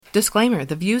Disclaimer,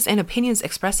 the views and opinions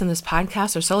expressed in this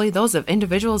podcast are solely those of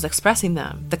individuals expressing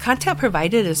them. The content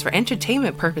provided is for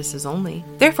entertainment purposes only.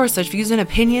 Therefore, such views and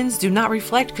opinions do not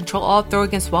reflect Control Alt, Throw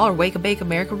Against Wall, or Wake a Bake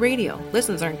America Radio.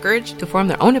 Listeners are encouraged to form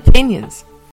their own opinions.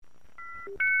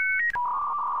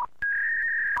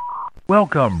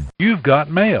 Welcome. You've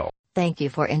got mail. Thank you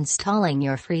for installing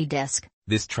your free disk.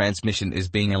 This transmission is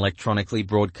being electronically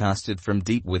broadcasted from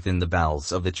deep within the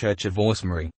bowels of the Church of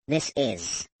Orsemery. This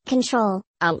is Control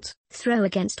Alt Throw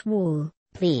Against Wall.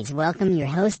 Please welcome your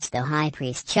hosts, the High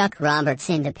Priest Chuck Roberts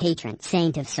and the patron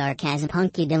saint of sarcasm,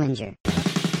 Punky Dillinger.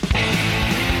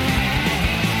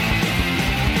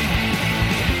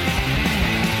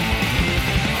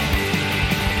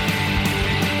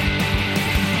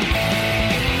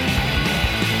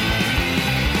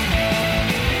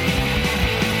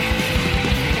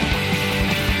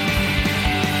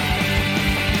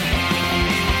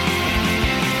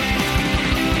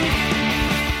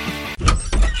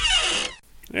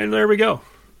 And there we go.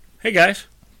 Hey, guys.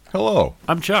 Hello.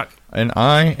 I'm Chuck. And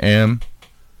I am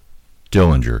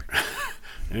Dillinger.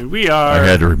 And we are... I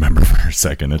had to remember for a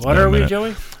second. What are we,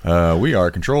 Joey? We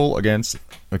are Control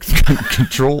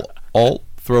Alt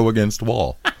Throw Against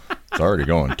Wall. It's already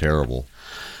going terrible.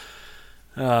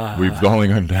 We've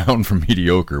gone down from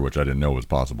mediocre, which I didn't know was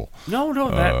possible. No,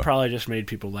 that probably just made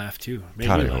people laugh, too. Made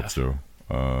God, me I laugh. hope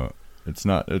so. It's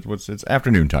not. It's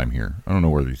afternoon time here. I don't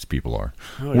know where these people are.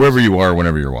 Wherever you are,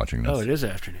 whenever you're watching this. Oh, it is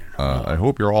afternoon. I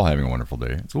hope you're all having a wonderful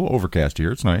day. It's a little overcast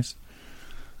here. It's nice.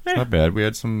 It's not bad. We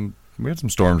had some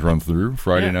storms run through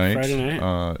Friday night.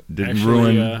 Did it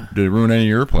ruin any of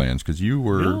your plans? Because you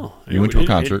went to a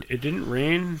concert. It didn't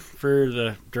rain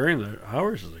during the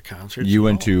hours of the concert. You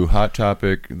went to Hot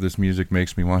Topic. This music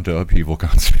makes me want to upheaval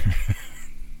concert.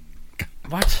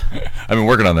 What? I've been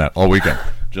working on that all weekend,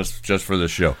 just for this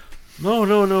show.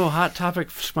 No. Hot Topic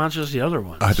sponsors the other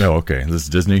ones. Oh, okay. This is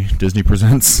Disney. Disney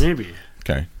presents. Maybe.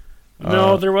 Okay.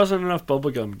 No, there wasn't enough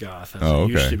bubblegum goth as it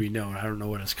used to be known. I don't know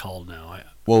what it's called now.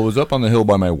 Well, it was up on the hill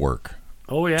by my work.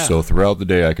 Oh, yeah. So throughout the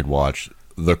day I could watch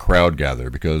the crowd gather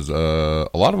because a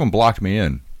lot of them blocked me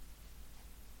in.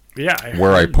 Yeah,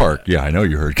 where I park. Yeah, I know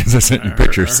you heard because I sent you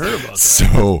pictures. I heard about that.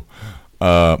 So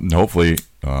hopefully,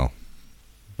 I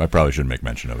probably shouldn't make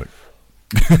mention of it.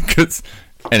 Because,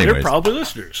 anyways. They're probably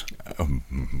listeners.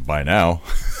 By now.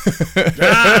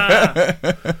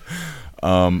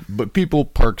 But people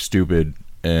park stupid,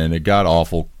 and it got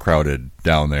awful crowded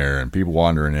down there, and people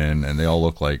wandering in, and they all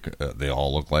look like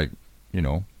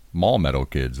mall meadow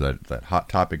kids. That Hot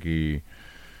Topic-y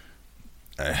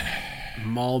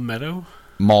Mall Meadow?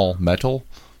 Mall metal.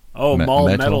 Oh, mall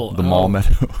metal. The mall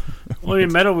meadow. Well, I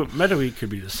mean, meadowy could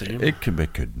be the same. It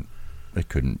couldn't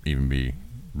even be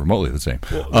remotely the same.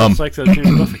 Well, it's like the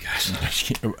Jimmy Buffett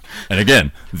guys. And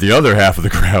again, the other half of the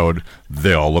crowd,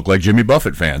 they all look like Jimmy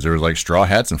Buffett fans. There was like straw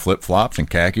hats and flip-flops and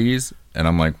khakis. And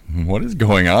I'm like, what is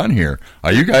going on here?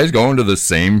 Are you guys going to the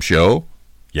same show?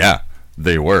 Yeah,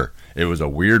 they were. It was a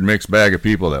weird mixed bag of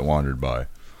people that wandered by.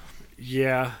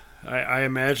 Yeah, I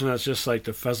imagine that's just like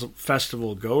the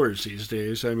festival goers these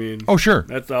days. I mean... Oh, sure.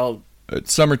 That's all...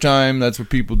 It's summertime. That's what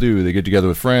people do. They get together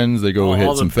with friends. They go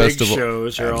hit some festival. All the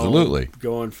big shows are Absolutely. all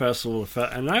going festival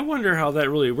to and I wonder how that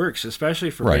really works, especially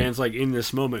for bands like In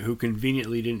This Moment who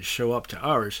conveniently didn't show up to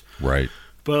ours. Right.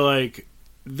 But like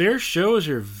their shows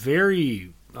are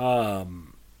very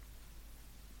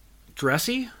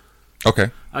dressy.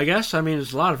 Okay. I guess. I mean,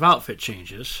 there's a lot of outfit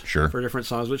changes for different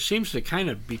songs, which seems to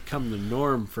kind of become the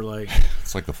norm for like...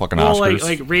 It's like the fucking Oscars.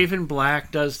 Like Raven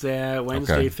Black does that,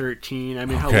 Wednesday 13. I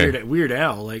mean, how Weird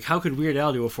Al, like, how could Weird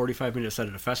Al do a 45-minute set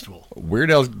at a festival?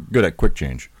 Weird Al's good at quick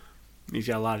change. He's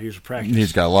got a lot of years of practice.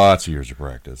 He's got lots of years of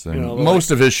practice. And most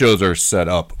of his shows are set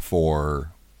up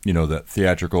for, that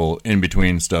theatrical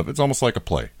in-between stuff. It's almost like a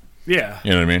play. Yeah. You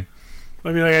know what I mean?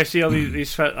 I mean, like I see all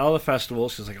all the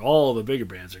festivals because like all the bigger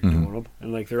bands are doing them,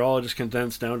 and like they're all just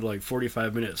condensed down to like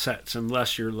 45-minute sets,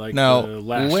 unless you're like now. The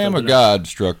last Lamb of God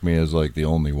struck me as like the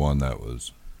only one that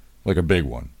was like a big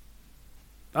one.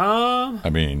 I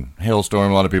mean,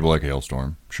 Hailstorm. A lot of people like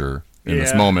Hailstorm. Sure, in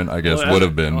this moment, I guess would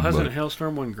have been. Well, hasn't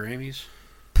Hailstorm won Grammys?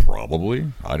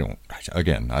 Probably. I don't.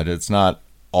 Again, it's not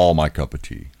all my cup of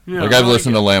tea. Yeah, I've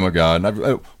listened to Lamb of God.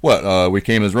 And We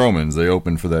Came as Romans. They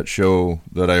opened for that show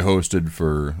that I hosted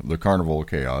for the Carnival of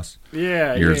Chaos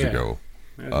years ago.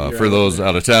 For those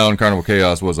out of town, Carnival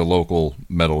Chaos was a local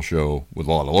metal show with a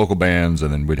lot of local bands,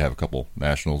 and then we'd have a couple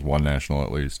nationals, one national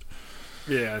at least.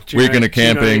 Yeah. Weekend of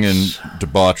camping and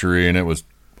debauchery, and it was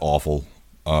awful.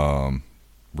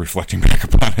 Reflecting back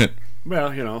upon it.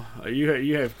 Well,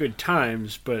 you have good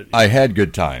times, but... I had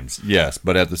good times, yes,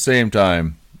 but at the same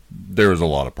time, there was a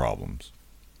lot of problems.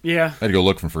 Yeah. I had to go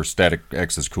looking for Static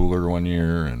X's cooler one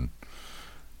year, and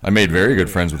I made very good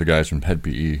friends with the guys from Head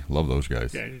PE. Love those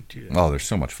guys. Yeah, I did too. Oh, they're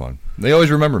so much fun. They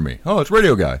always remember me. Oh, it's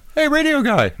Radio Guy. Hey, Radio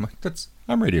Guy. I'm like,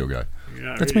 I'm Radio Guy. You're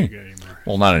not That's Radio me. Guy anymore.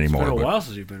 Well, not anymore. It's been a while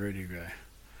since you've been Radio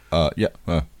Guy.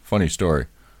 Yeah. Funny story.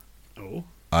 Oh.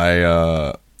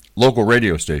 Local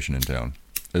radio station in town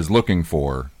is looking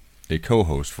for a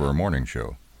co-host for a morning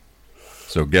show.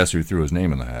 So guess who threw his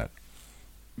name in the hat?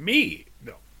 Me?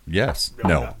 No. Yes.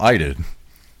 No, I did.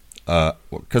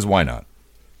 Because why not?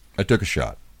 I took a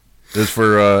shot. It was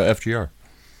for FGR.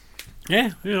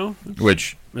 Yeah, you know.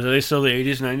 Which... Are they still the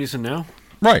 80s, 90s, and now?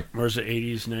 Right. Or is it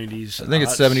 80s, 90s? I think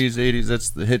it's 70s, 80s. That's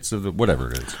the hits of the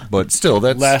whatever it is. But still,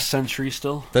 that's... Last century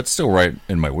still? That's still right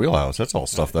in my wheelhouse. That's all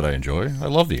stuff that I enjoy. I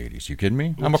love the 80s. You kidding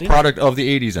me? I'm a product of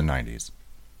the 80s and 90s.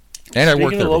 And I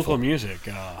worked there before. Local music,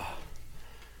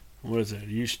 what is it? It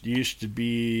used to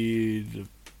be,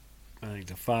 I think,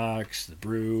 the Fox, the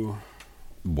Brew.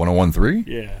 101.3?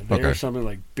 Yeah, they're something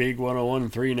like Big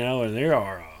 101.3 now, and they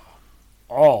are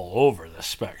all over the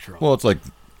spectrum. Well, it's like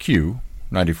Q,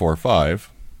 94.5.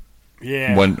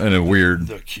 Yeah. Went in a weird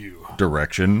the Q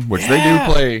direction, which they do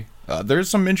play. There's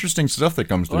some interesting stuff that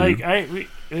comes through. Like,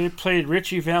 they played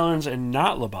Richie Valens and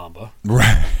Not La Bamba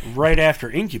right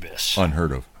after Incubus.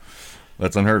 Unheard of.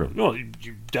 That's unheard of. No,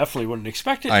 you definitely wouldn't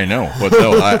expect it. I know, but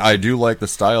no, I do like the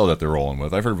style that they're rolling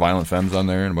with. I've heard Violent Femmes on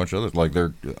there and a bunch of others. Like,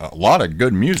 they're a lot of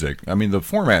good music. I mean, the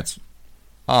format's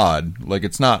odd. Like,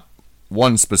 it's not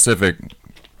one specific...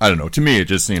 I don't know. To me, it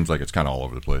just seems like it's kind of all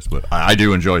over the place. But I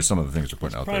do enjoy some of the things they're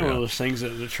putting out there. Probably one of those things that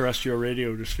the terrestrial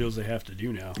radio just feels they have to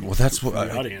do now. Well, that's what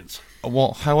the audience.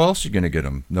 Well, how else are you going to get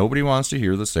them? Nobody wants to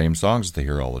hear the same songs that they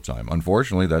hear all the time.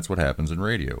 Unfortunately, that's what happens in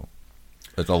radio.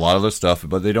 It's a lot of the stuff,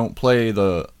 but they don't play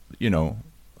the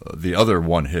other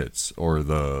one hits or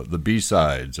the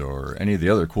B-sides or any of the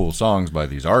other cool songs by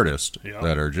these artists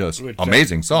that are just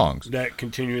amazing songs. That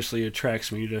continuously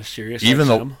attracts me to Sirius even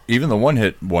XM. Even the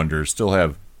one-hit wonders still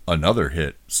have another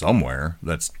hit somewhere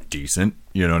that's decent.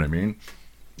 You know what I mean?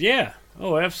 Yeah.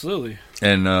 Oh, absolutely.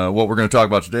 And what we're going to talk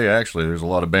about today, actually, there's a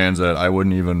lot of bands that I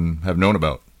wouldn't even have known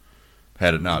about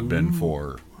had it not been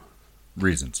for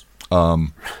reasons.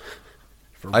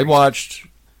 I watched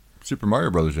Super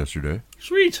Mario Brothers yesterday.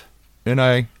 Sweet. And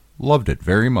I loved it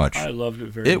very much. I loved it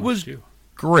very much, It was too.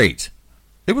 great.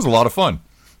 It was a lot of fun.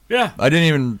 Yeah. I didn't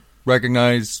even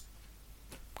recognize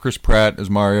Chris Pratt as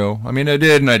Mario. I mean, I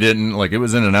did and I didn't. Like, it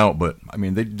was in and out, but, I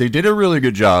mean, they did a really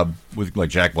good job with, like,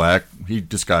 Jack Black. He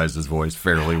disguised his voice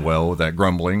fairly well with that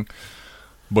grumbling.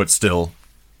 But still,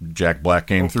 Jack Black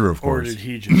came through, of course. Or did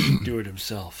he just do it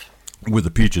himself? With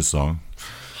the Peaches song.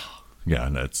 Yeah,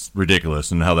 and that's ridiculous,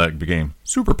 and how that became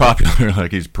super popular.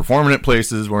 Like, he's performing at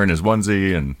places, wearing his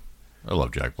onesie, and I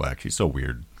love Jack Black. He's so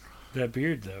weird. That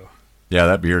beard, though. Yeah,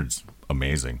 that beard's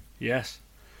amazing. Yes.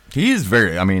 He is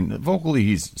vocally,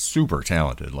 he's super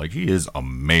talented. Like, he is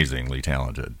amazingly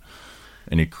talented.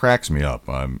 And he cracks me up.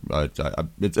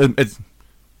 It's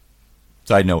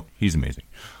side note, he's amazing.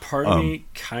 Part of me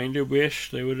kind of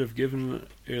wish they would have given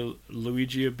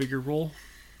Luigi a bigger role.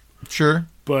 Sure.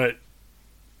 But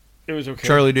it was okay.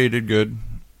 Charlie Day did good.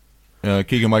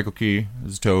 Keegan-Michael Key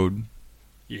is Toad.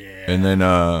 Yeah. And then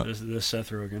this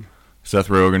Seth Rogen. Seth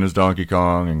Rogen is Donkey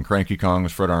Kong, and Cranky Kong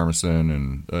was Fred Armisen,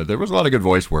 and there was a lot of good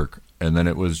voice work. And then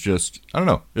it was just, I don't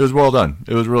know, it was well done.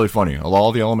 It was really funny.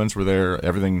 All the elements were there.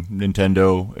 Everything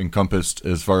Nintendo encompassed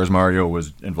as far as Mario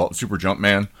was involved. Super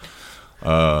Jumpman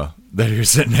that he was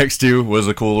sitting next to was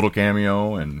a cool little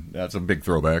cameo, and that's a big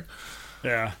throwback.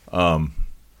 Yeah.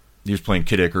 He was playing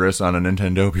Kid Icarus on a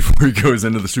Nintendo before he goes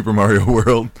into the Super Mario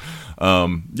world.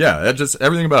 Yeah,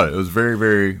 everything about it. It was very,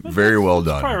 very, very well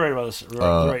done. Probably right about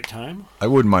the right time. I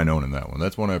wouldn't mind owning that one.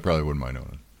 That's one I probably wouldn't mind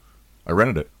owning. I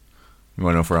rented it. You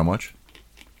want to know for how much?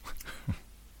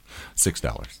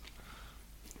 $6.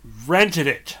 Rented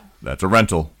it. That's a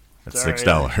rental. That's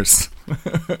 $6.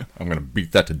 I'm going to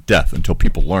beat that to death until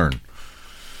people learn.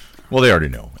 Well, they already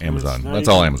know. Amazon. That's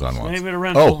all Amazon wants. Not even a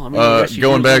rental.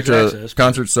 Going back to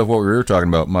concert stuff, what we were talking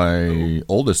about, my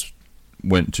oldest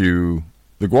went to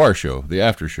the Guar show, the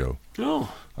after show.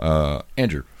 Oh.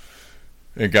 Andrew.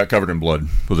 It got covered in blood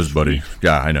with his buddy.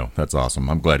 Yeah, I know. That's awesome.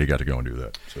 I'm glad he got to go and do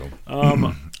that. So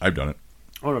I've done it.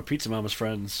 One of Pizza Mama's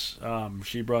friends,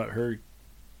 she brought her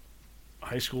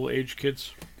high school age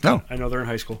kids. Oh. I know they're in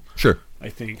high school. Sure. I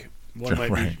think. One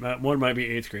might be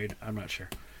 8th grade. I'm not sure.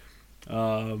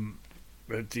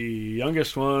 But the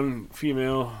youngest one,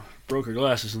 female, broke her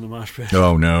glasses in the mosh pit.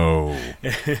 Oh, no.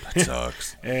 That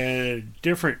sucks. And a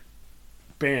different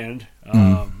band,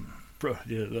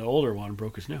 the older one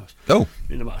broke his nose. Oh.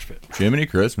 In the mosh pit. Jiminy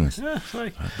Christmas. Yeah, it's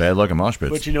like, bad luck in mosh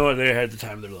pits. But you know what? They had the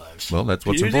time of their lives. Well, that's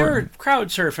what's They important. were crowd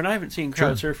surfing. I haven't seen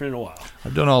crowd surfing in a while.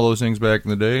 I've done all those things back in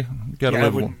the day. I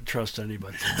wouldn't trust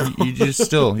anybody.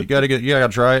 you gotta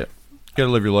try it. You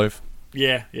gotta live your life.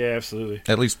 Yeah, absolutely.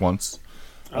 At least once.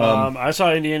 I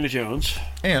saw Indiana Jones.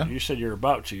 Yeah. You said you're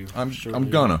about to. I'm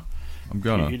gonna.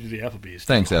 You did the Applebee's.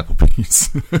 Thanks,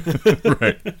 Applebee's.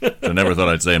 Right. I never thought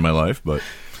I'd say in my life, but.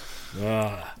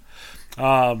 Yeah,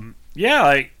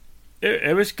 like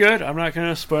it was good. I'm not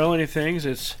gonna spoil any things.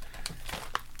 It's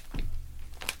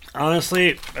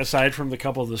honestly, aside from the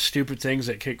couple of the stupid things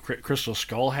that Crystal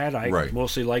Skull had, I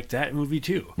mostly liked that movie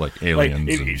too. Like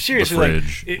Aliens, and seriously, the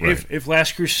Fridge. If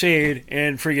Last Crusade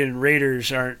and friggin'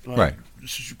 Raiders aren't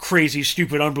crazy,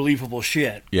 stupid, unbelievable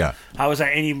shit. Yeah. How is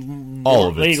that any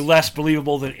less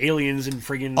believable than Aliens and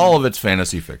friggin'... All of it's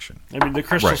fantasy fiction. I mean, the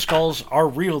Crystal Skulls are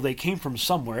real. They came from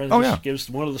somewhere. That gives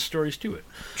one of the stories to it.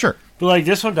 Sure. But like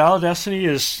this one, Dial of Destiny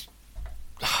is...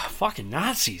 fucking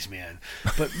Nazis, man.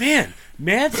 But man,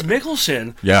 Mads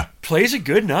Mikkelsen plays a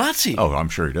good Nazi. Oh, I'm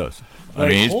sure he does.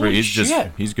 Like, he's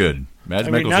good. Mads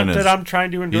Mikkelsen not that I'm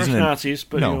trying to endorse Nazis,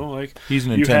 but he's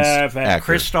an intense actor. You have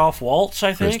Christoph Waltz,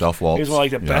 I think. Christoph Waltz. He's one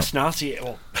of the best Nazi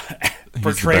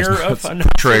portrayer of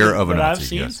a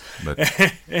Nazi. Yes. But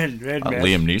and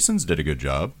Liam Neeson's did a good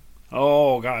job.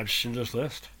 Oh God, Schindler's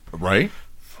List. Right?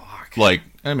 Fuck. Like,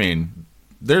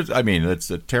 it's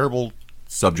a terrible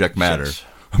subject matter.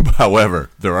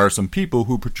 However, there are some people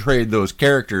who portrayed those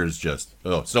characters just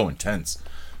so intense,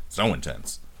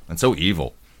 and so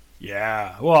evil.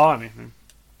 Yeah, well, I mean,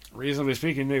 reasonably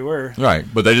speaking, they were right,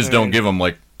 but they just don't give them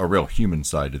like a real human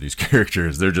side to these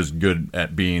characters. They're just good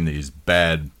at being these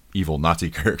bad, evil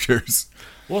Nazi characters.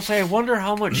 Well, I wonder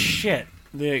how much shit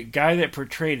the guy that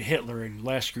portrayed Hitler in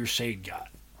Last Crusade got.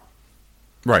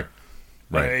 Right.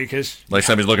 Because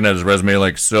somebody's looking at his resume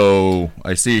like, so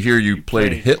I see here you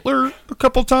played Hitler a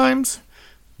couple times?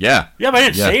 Yeah. Yeah, but I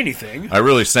didn't say anything. I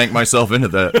really sank myself into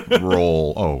that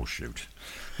role. Oh, shoot.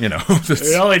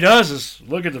 All he does is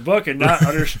look at the book and not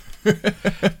understand.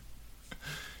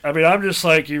 I mean, I'm just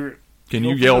like, you... Can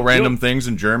you yell random things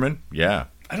in German? Yeah.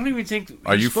 I don't even think...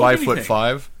 Are you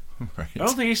 5'5"? Right. I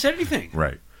don't think he said anything.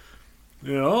 Right.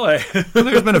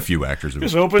 There's been a few actors who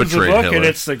just opens the book Hitler. And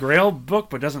it's the Grail book,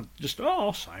 but doesn't just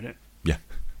I'll sign it. Yeah.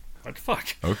 What the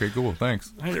fuck? Okay, cool.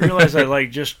 Thanks. I didn't realize that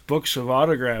just books of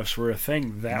autographs were a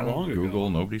thing that long ago. Google,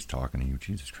 nobody's talking to you.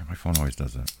 Jesus Christ, my phone always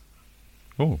does that.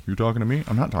 Oh, you talking to me?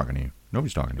 I'm not talking to you.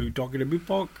 Nobody's talking to you. You talking to me,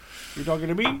 punk? You talking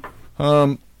to me?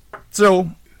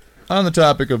 So, on the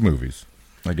topic of movies,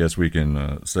 I guess we can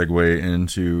segue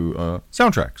into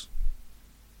soundtracks.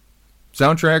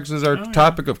 Soundtracks is our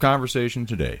topic of conversation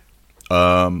today.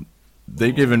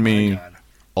 They've given me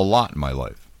a lot in my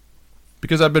life.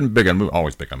 Because I've been big on movies.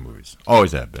 Always big on movies.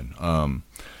 Always have been.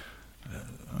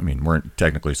 Weren't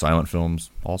technically silent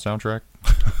films all soundtrack?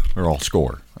 Or all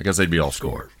score? I guess they'd be all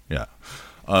score. Yeah.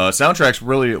 Soundtracks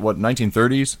really,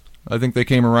 1930s? I think they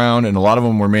came around, and a lot of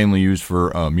them were mainly used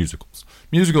for musicals.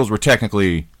 Musicals were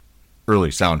technically early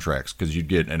soundtracks, because you'd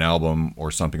get an album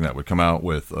or something that would come out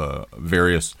with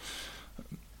various...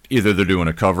 Either they're doing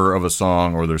a cover of a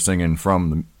song, or they're singing from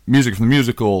the music from the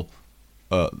musical,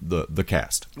 the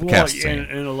cast. And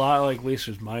a lot, like, at least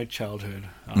with my childhood,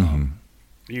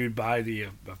 you'd buy the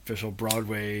official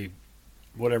Broadway,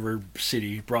 whatever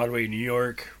city, Broadway, New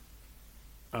York,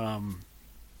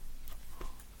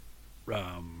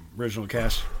 original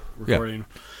cast recording.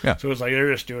 Yeah. So it's like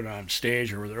they're just doing it on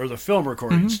stage, or the film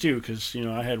recordings too, because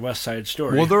I had West Side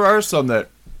Story. Well, there are some that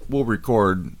will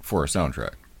record for a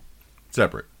soundtrack,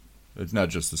 separate. It's not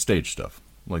just the stage stuff.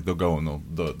 Like they'll go and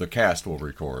the cast will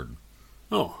record.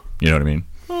 Oh. You know what I mean?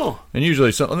 Oh. And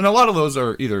usually, and a lot of those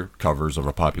are either covers of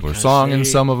a popular song in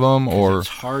some of them, or it's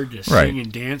hard to sing and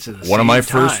dance at the same time.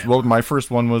 My first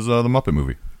one was the Muppet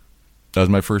movie. That was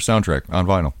my first soundtrack on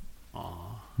vinyl.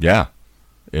 Aww. Yeah,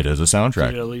 it is a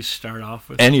soundtrack. Did it at least start off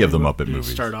with any of the Muppet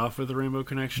movies? Start off with the Rainbow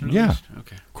Connection. Yeah. Least?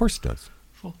 Okay. Of course it does.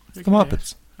 Well, it's the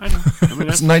Muppets. I know.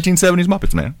 It's 1970s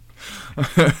Muppets, man.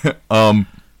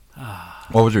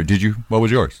 What was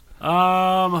yours?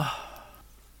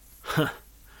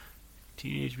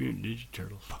 Teenage Mutant Ninja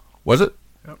Turtles. Was it?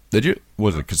 Yep. Did you?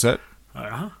 Was it cassette?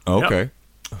 Oh, okay.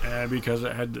 Yep. Because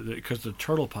the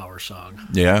Turtle Power song.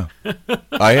 Yeah.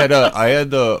 I had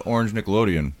the Orange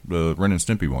Nickelodeon, the Ren and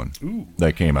Stimpy one. Ooh.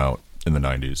 That came out in the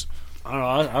 90s.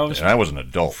 I was an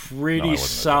adult. Pretty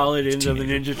solid into the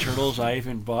Ninja Turtles. I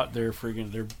even bought their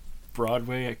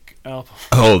Broadway album.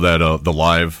 Oh, that the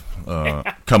live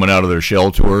coming out of their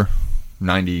shell tour,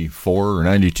 94 or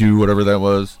 92, whatever that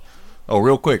was. Oh,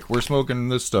 real quick, we're smoking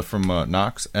this stuff from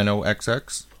Knox,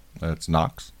 Noxx. That's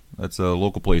Knox. That's a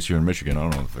local place here in Michigan. I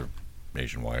don't know if they're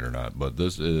nationwide or not, but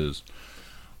this is,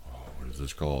 what is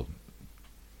this called?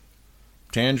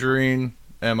 Tangerine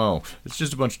MO. It's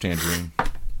just a bunch of tangerine.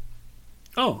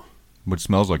 Oh. Which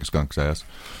smells like a skunk's ass.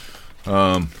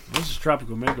 This is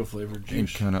tropical mango flavored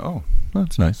juice.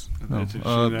 That's nice. No.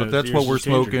 But that's what we're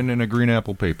smoking in a green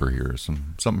apple paper here.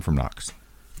 Something from Knox.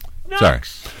 Sorry.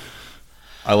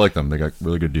 I like them. They got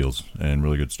really good deals and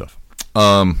really good stuff.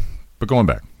 But going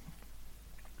back.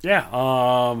 Yeah.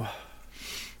 I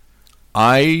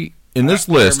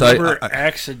remember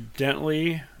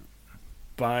accidentally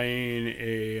buying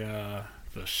the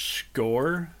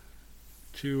score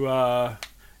to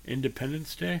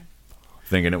Independence Day.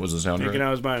 Thinking it was a soundtrack? Thinking I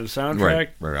was buying the soundtrack.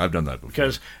 Right. I've done that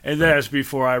before. That's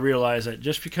before I realized that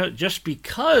just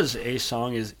because a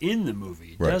song is in the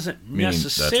movie doesn't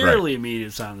necessarily mean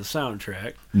it's on the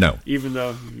soundtrack. No. Even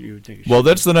though you would think it should. Well,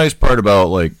 that's the nice part about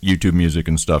like YouTube Music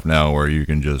and stuff now, where you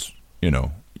can just, you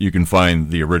can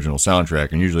find the original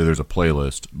soundtrack, and usually there's a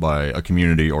playlist by a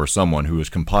community or someone who has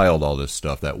compiled all this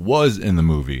stuff that was in the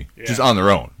movie, just on their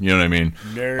own. You know what I mean?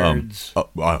 Nerds.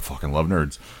 I fucking love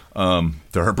nerds.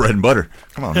 They're our bread and butter.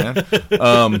 Come on, man.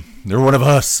 They're one of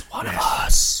us. One of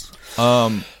us.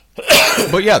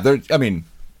 But yeah,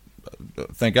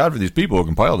 thank God for these people who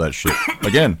compile that shit.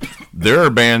 Again, there are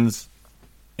bands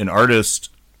and artists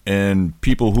and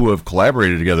people who have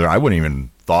collaborated together I wouldn't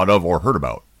even thought of or heard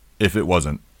about if it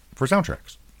wasn't for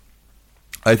soundtracks.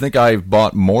 I think I've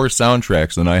bought more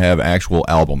soundtracks than I have actual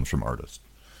albums from artists.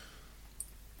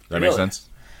 Does that make sense?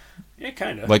 Yeah,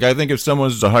 kind of. Like, I think if someone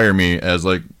was to hire me as,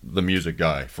 like, the music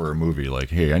guy for a movie,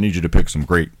 like, hey, I need you to pick some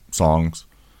great songs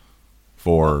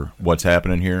for what's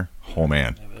happening here. Oh,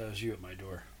 man. Yeah, that was you at my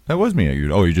door. That was me at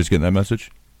you. Oh, you just getting that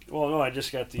message? Well, no, I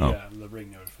just got the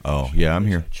ring notification. Oh, yeah, I'm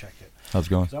here. Check it. How's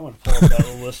it going? I want to pull up that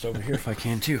little list over here if I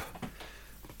can, too.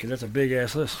 Because that's a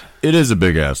big-ass list. It is a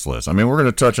big-ass list. I mean, we're going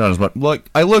to touch on as much. Like,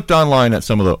 I looked online at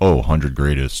some of the, 100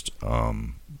 greatest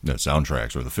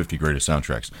soundtracks or the 50 greatest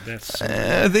soundtracks.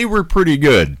 They were pretty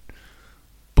good.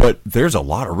 But there's a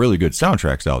lot of really good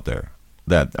soundtracks out there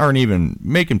that aren't even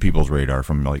making people's radar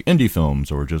from like indie films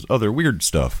or just other weird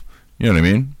stuff. You know what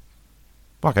I mean?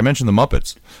 Fuck, I mentioned the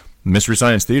Muppets. Mystery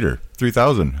Science Theater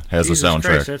 3000 has a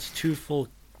soundtrack. Christ,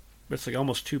 that's like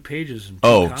almost 2 pages. And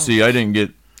columns. See, I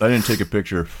didn't take a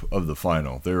picture of the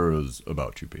final. There was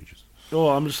about 2 pages. Oh,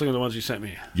 I'm just looking at the ones you sent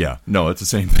me. Yeah, no, it's the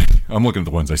same thing. I'm looking at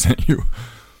the ones I sent you.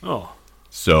 Oh.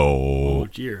 So. Oh,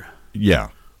 dear. Yeah.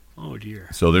 Oh, dear.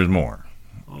 So there's more.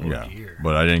 Oh, dear.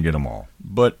 But I didn't get them all.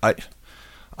 But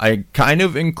I kind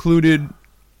of included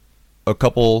a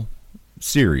couple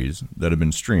series that have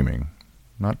been streaming.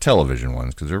 Not television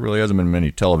ones, because there really hasn't been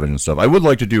many television stuff. I would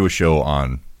like to do a show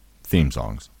on theme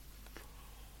songs.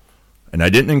 And I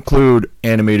didn't include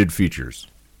animated features.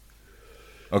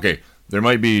 Okay, there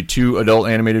might be 2 adult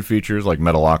animated features, like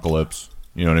Metalocalypse.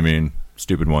 You know what I mean?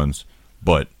 Stupid ones.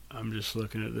 But I'm just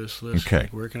looking at this list. Okay.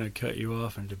 Like, where can I cut you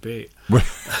off and debate?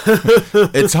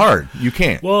 It's hard. You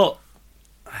can't. Well,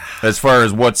 as far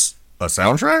as what's a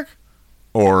soundtrack?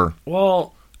 Or...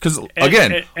 Well... Because,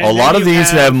 again, a lot of these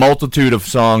have multitude of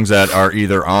songs that are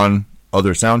either on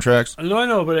other soundtracks. No, I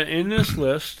know, but in this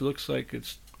list, looks like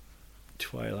it's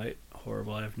Twilight.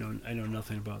 Horrible. I know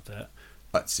nothing about that.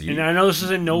 Let's see. And I know this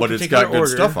is in no particular order. But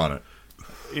it's got good stuff on it.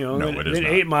 You know, no, it is not.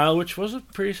 8 Mile, which was a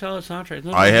pretty solid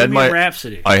soundtrack. I had my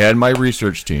Rhapsody. I had my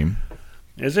research team.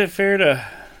 Is it fair to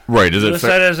list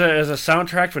that as a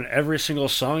soundtrack when every single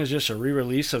song is just a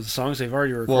re-release of the songs they've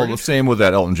already recorded? Well, the same with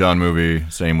that Elton John movie.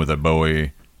 Same with that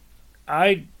Bowie.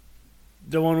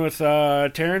 The one with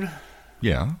Taron?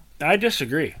 Yeah. I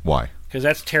disagree. Why? Because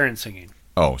that's Taron singing.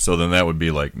 Oh, so then that would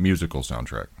be like musical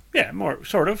soundtrack. Yeah, more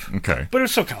sort of. Okay. But it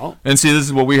still count. And see, this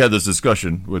is what we had this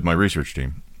discussion with my research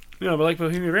team. You know, but like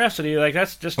Bohemian Rhapsody, like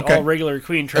that's just all regular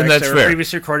Queen tracks that were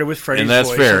previously recorded with Freddie's voice. And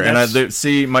that's fair. And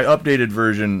see, my updated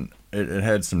version, it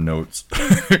had some notes.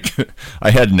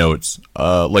 I had notes,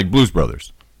 like Blues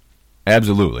Brothers.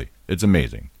 Absolutely. It's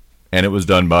amazing. And it was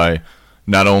done by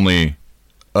not only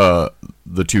the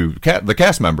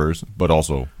cast members, but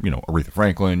also, Aretha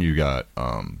Franklin, you got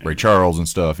Ray Charles and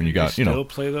stuff, and you got, still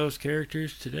play those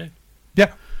characters today?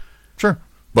 Yeah, sure.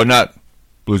 But not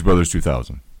Blues Brothers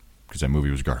 2000. Because that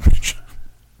movie was garbage.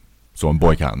 So I'm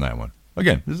boycotting that one.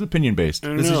 Again, this is opinion-based.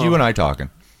 This is you and I talking.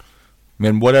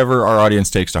 Man, whatever our audience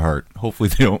takes to heart, hopefully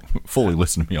they don't fully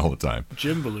listen to me all the time.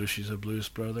 Jim Belushi's a blues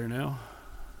brother now.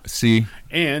 See?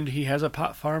 And he has a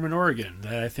pot farm in Oregon.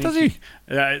 That I think. Does he?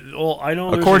 I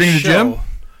know. According to Jim?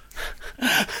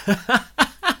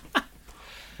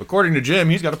 According to Jim,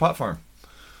 he's got a pot farm.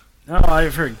 No,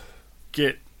 I've heard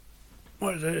get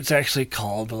what it's actually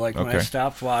called, but like when I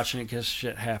stopped watching it because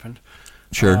shit happened.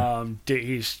 Sure.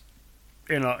 He's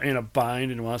in a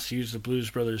bind and wants to use the Blues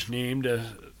Brothers name to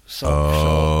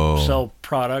sell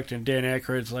product, and Dan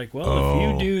Aykroyd's like, well, if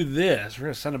you do this, we're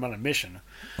gonna send him on a mission.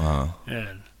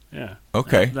 And yeah.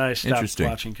 Okay. Then I stopped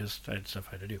watching because I had stuff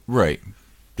I had to do. Right.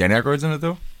 Dan Aykroyd's in it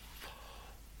though.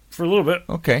 For a little bit.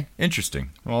 Okay. Interesting.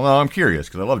 Well, no, I'm curious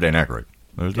because I love Dan Aykroyd.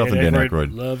 There's nothing Dan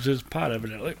Aykroyd loves his pot,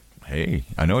 evidently. Hey,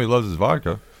 I know he loves his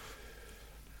vodka.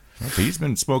 He's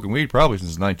been smoking weed probably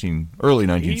since early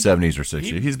 1970s or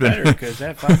 60s. He's been better because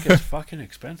that vodka's fucking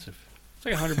expensive. It's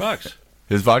like $100.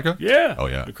 His vodka? Yeah. Oh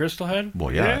yeah. The Crystal Head.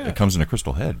 Well, yeah. It comes in a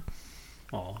Crystal Head.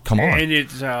 Oh, come on. And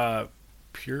it's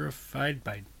purified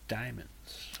by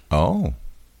diamonds. Oh,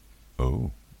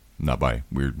 not by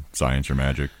weird science or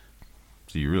magic.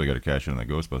 So you really got to cash in on that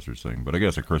Ghostbusters thing. But I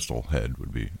guess a Crystal Head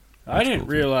would be. I didn't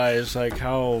realize like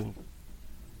how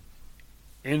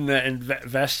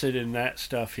invested in that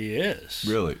stuff he is.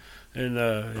 Really? In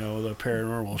the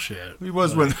paranormal shit. He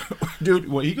was when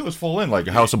he goes full in like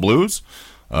a House of Blues.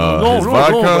 No,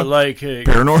 but like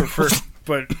paranormal.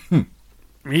 but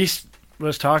he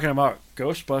was talking about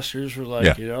Ghostbusters were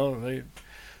like they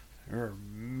are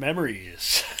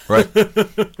memories. Right.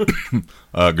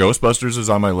 Ghostbusters is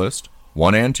on my list.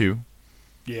 1 and 2.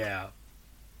 Yeah.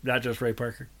 Not just Ray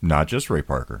Parker.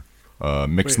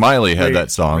 Mick Smiley had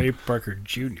that song. Ray Parker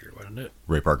Jr., wasn't it?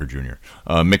 Ray Parker Jr.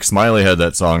 Mick Smiley had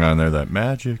that song on there, that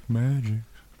magic,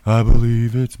 I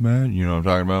believe it's magic. You know what I'm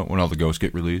talking about? When all the ghosts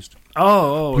get released.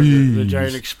 Oh, the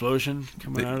giant explosion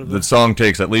coming out of the song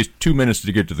takes at least 2 minutes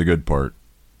to get to the good part.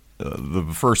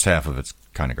 The first half of it's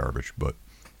kind of garbage, but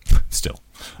still.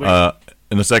 And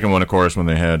the second one, of course, when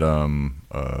they had,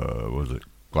 what was it?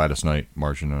 Gladys Knight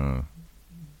marching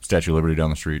Statue of Liberty down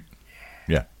the street.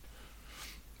 Yeah.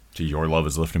 To Your Love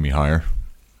Is Lifting Me Higher.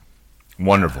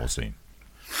 Wonderful scene.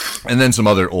 And then some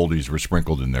other oldies were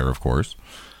sprinkled in there, of course.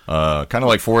 Kind of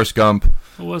like Forrest Gump.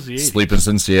 What was the 80s? Sleeping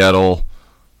in Seattle.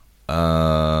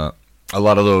 A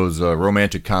lot of those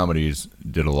romantic comedies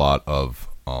did a lot of...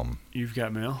 You've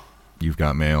Got Mail. A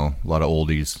lot of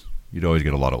oldies. You'd always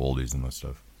get a lot of oldies in this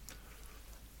stuff.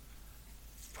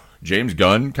 James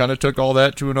Gunn kind of took all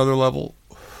that to another level,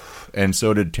 and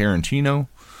so did Tarantino.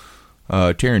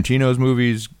 Tarantino's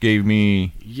movies gave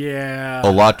me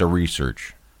a lot to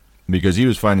research because he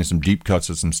was finding some deep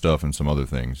cuts of some stuff and some other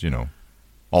things,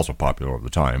 also popular over the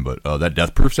time. But that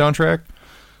Death Proof soundtrack,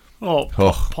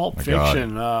 Pulp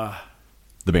Fiction,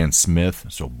 the band Smith,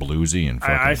 so bluesy and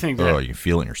fucking. I think you can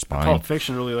feel it in your spine. Pulp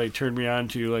Fiction really turned me on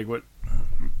to what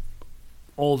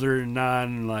older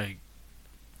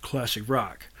classic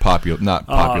rock. Not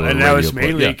popular. And that was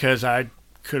mainly because I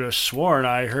could have sworn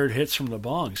I heard hits from the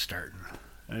bong starting.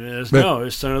 And it's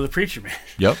Son of the Preacher Man.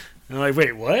 Yep. And I'm like,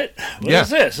 wait, what? What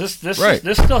is this?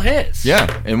 This still hits.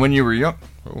 Yeah. And when you were young,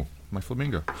 my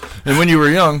flamingo. And when you were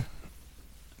young,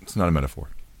 it's not a metaphor.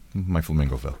 My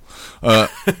flamingo fell.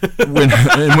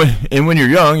 When you're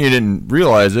young, you didn't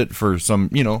realize it for some,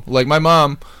 like my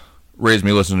mom raised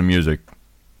me listening to music.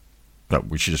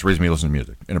 She just raised me listening to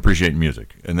music and appreciating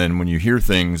music. And then when you hear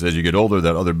things as you get older,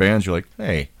 that other bands, you're like,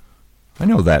 hey, I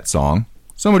know that song.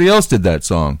 Somebody else did that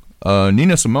song.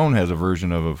 Nina Simone has a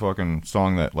version of a fucking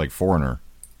song that Foreigner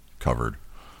covered.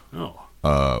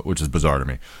 Which is bizarre to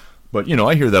me. But,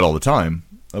 I hear that all the time.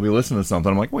 I'll be listening to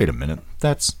something. I'm like, wait a minute.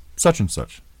 That's such and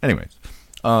such. Anyways.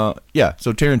 So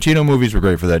Tarantino movies were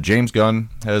great for that. James Gunn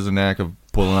has a knack of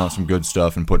pulling out some good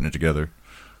stuff and putting it together.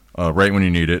 Right when you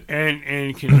need it.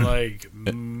 And can,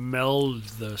 meld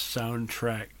the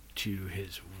soundtrack to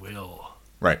his will.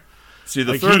 Right. See,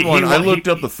 the third one, I looked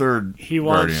up the third He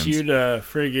wants you to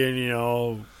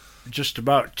friggin', just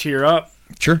about tear up.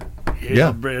 Sure.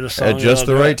 At just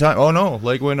the right time. Oh, no.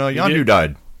 Like when Yondu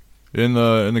died in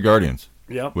the Guardians.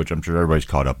 Yep. Which I'm sure everybody's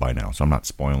caught up by now, so I'm not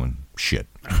spoiling shit.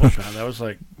 I hope not. That was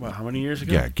how many years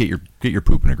ago? Yeah, get your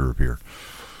poop in a group here.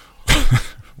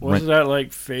 Wasn't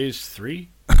that phase 3?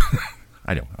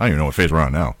 I don't even know what phase we're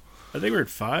on now. I think we're at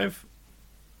 5.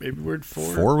 Maybe we're at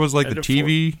 4. 4 was the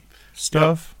TV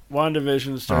stuff? Yep.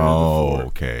 WandaVision started at 4.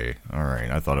 Okay. All right.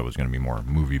 I thought it was going to be more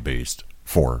movie-based.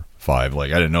 4, 5. I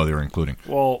didn't know they were including.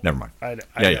 Well, never mind.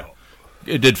 I know.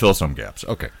 It did fill some gaps.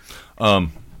 Okay.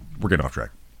 We're getting off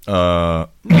track. No,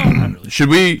 not really. Should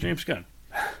we... James Gunn.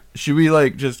 Should we,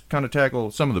 just kind of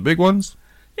tackle some of the big ones?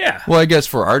 Yeah. Well, I guess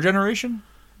for our generation,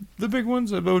 the big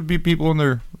ones, it would be people in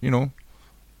their,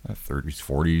 30s,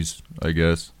 40s, I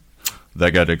guess,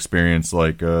 that got to experience,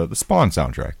 the Spawn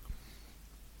soundtrack.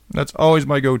 That's always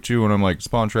my go-to when I'm like,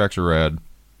 Spawn tracks are rad.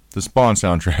 The Spawn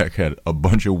soundtrack had a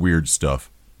bunch of weird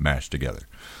stuff mashed together.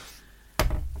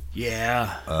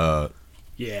 Yeah.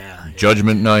 Yeah.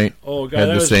 Judgment Night Oh, God, had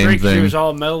that the was same great 'cause thing. It was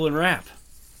all metal and rap.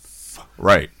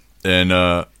 Right. And,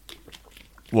 well,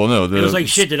 no. It was like,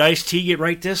 shit, did Ice-T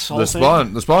write this whole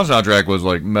thing? The Spawn soundtrack was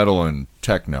like metal and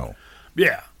techno.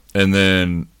 Yeah. And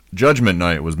then Judgment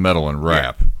Night was metal and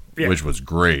rap, which was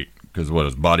great. Because what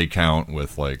is Body Count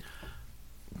with, like,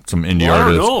 some indie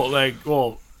artists? I don't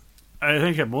know. I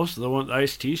think that most of the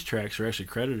Ice-T's tracks are actually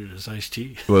credited as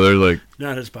Ice-T. Well, they're like...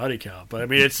 Not as Body Count, but I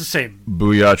mean, it's the same.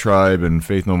 Booyah Tribe and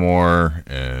Faith No More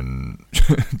and...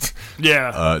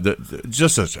 yeah.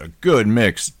 Just such a good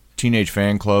mix. Teenage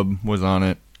Fan Club was on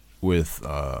it with De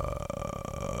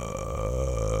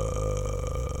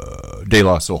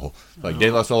La Soul. Like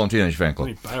De La Soul and Teenage Fan Club. I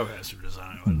mean, Biohazard is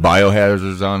on it.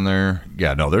 Biohazard's on there.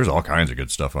 Yeah, no, there's all kinds of good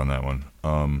stuff on that one.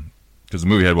 Because the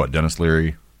movie had, what, Dennis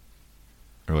Leary?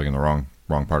 Or like in the wrong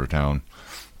part of town.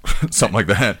 Something like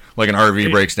that. Like an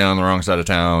RV breaks down the wrong side of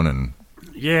town. And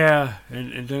yeah,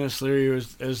 and Dennis Leary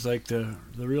was like the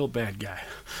real bad guy.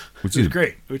 Which is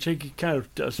great. Which he kind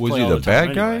of does play all the time. Was he the bad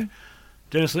anyway. guy?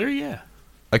 Dennis Leary, yeah.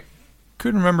 I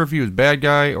couldn't remember if he was bad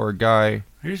guy or a guy...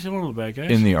 He's one of the bad guys.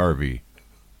 In the RV.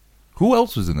 Who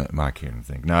else was in that? I can't even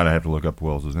think. Now I have to look up who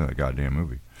else was in that goddamn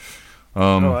movie.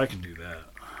 I can do that.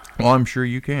 Well, I'm sure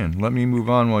you can. Let me move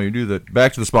on while you do that.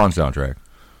 Back to the Spawn soundtrack,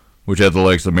 which had the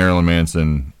likes of Marilyn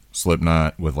Manson,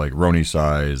 Slipknot, with like Roni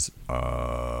Size.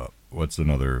 What's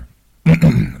another?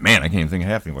 Man, I can't even think of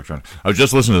half the electronic. I was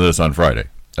just listening to this on Friday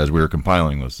as we were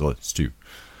compiling this list too,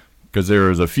 because there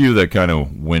was a few that kind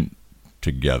of went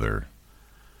together,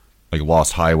 like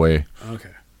Lost Highway.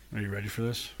 Okay, are you ready for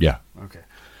this? Yeah. Okay.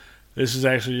 This is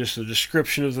actually just a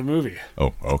description of the movie.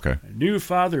 Oh, okay. New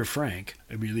father Frank,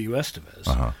 Emilio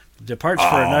Estevez, departs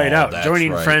for a night out,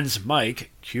 joining friends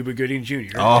Mike, Cuba Gooding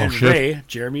Jr., and Ray,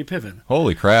 Jeremy Piven.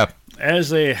 Holy crap. As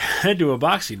they head to a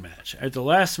boxing match. At the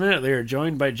last minute, they are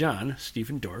joined by John,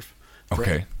 Stephen Dorff.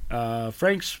 Okay.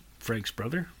 Frank's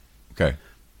brother. Okay.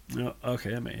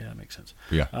 Okay, that makes sense.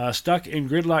 Yeah. Stuck in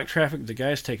gridlock traffic, the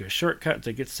guys take a shortcut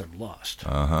that gets them lost.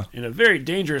 In a very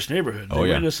dangerous neighborhood, they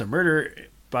witness a murder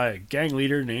by a gang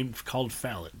leader called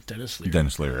Fallon, Dennis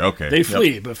Leary. Okay. They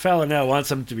flee, but Fallon now wants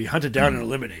them to be hunted down and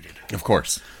eliminated. Of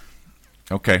course.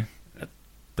 Okay.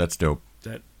 That's dope.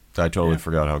 I totally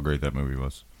forgot how great that movie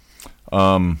was.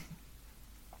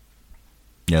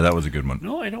 Yeah, that was a good one.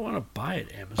 No, I don't want to buy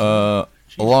it, Amazon.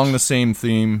 Along the same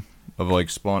theme of like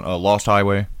Spawn, Lost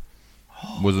Highway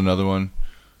was another one.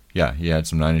 Yeah, he had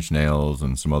some Nine Inch Nails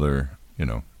and some other,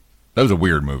 that was a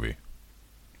weird movie.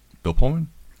 Bill Pullman?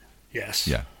 Yes.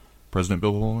 Yeah. President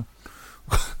Bill Pullman?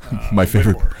 My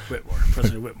favorite. Whitmore.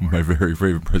 President Whitmore. My very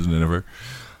favorite president ever.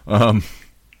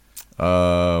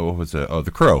 What was that? Oh,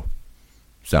 The Crow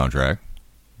soundtrack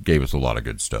gave us a lot of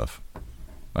good stuff.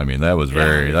 I mean, that was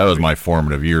that was my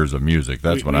formative years of music.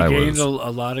 That's when I was. Gained a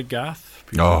lot of goth.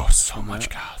 So much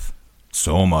goth.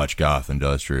 So much goth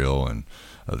industrial and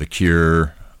The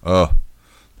Cure.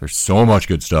 There's so much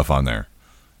good stuff on there.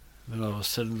 Then all of a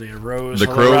sudden they arose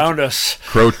around us.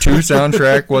 Crow 2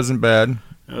 soundtrack wasn't bad.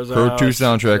 Crow 2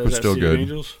 soundtrack was still good.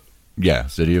 Angels? Yeah,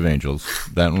 City of Angels.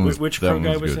 That one was. Which Crow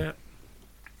guy was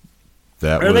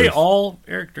that? Are they all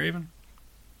Eric Draven?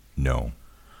 No,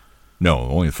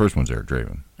 only the first one's Eric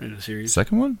Draven. In a series.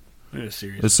 Second one? In a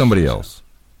series. It's somebody else.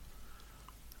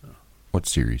 What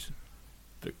series?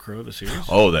 The Crow, the series.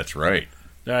 Oh, that's right.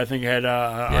 That I think had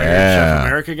Iron Chef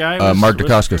America guy. Mark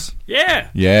Dacascos.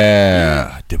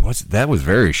 Yeah. That was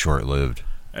very short lived.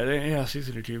 I think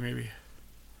season or two maybe.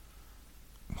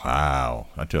 Wow,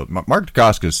 I tell you, Mark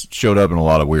Dacascos showed up in a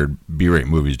lot of weird B-rate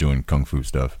movies doing kung fu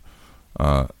stuff.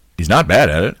 He's not bad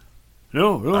at it.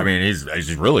 No. I mean,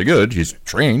 he's really good. He's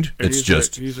trained. And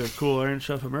he's a cool Iron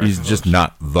Chef America. He's just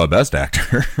not the best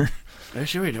actor.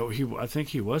 Actually, wait, no. I think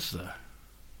he was the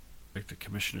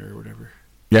commissioner or whatever.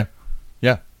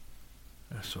 Yeah.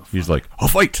 That's so fun. He's like, I'll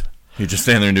fight. He just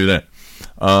stand there and do that.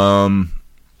 I'm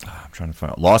trying to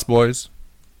find out. Lost Boys,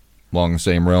 along the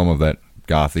same realm of that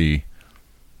gothy,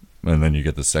 and then you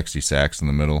get the sexy sax in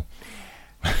the middle.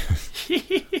 I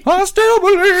still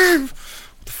believe.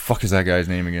 What the fuck is that guy's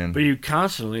name again? But you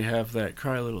constantly have that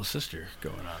Cry Little Sister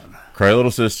going on. Cry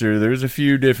Little Sister. There's a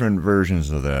few different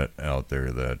versions of that out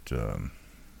there that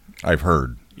I've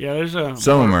heard. Yeah, there's some of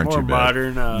them aren't too bad.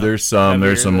 Modern. There's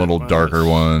some little darker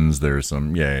ones. There's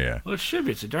some, yeah. Well, it should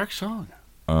be. It's a dark song.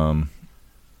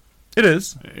 It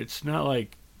is. It's not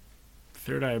like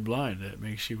Third Eye Blind that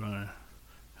makes you want to.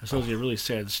 It's supposed to be a really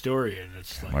sad story, and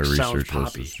it's like my research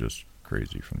list is just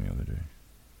crazy from the other day.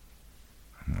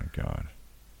 Oh my god,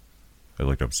 I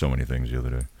looked up so many things the other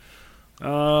day.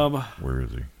 Where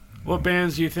is he? What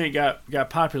bands do you think got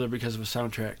popular because of a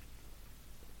soundtrack?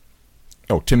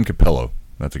 Oh, Tim Capello.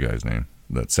 That's a guy's name.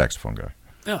 that saxophone guy.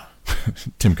 Yeah.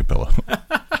 Tim Capello.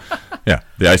 Yeah,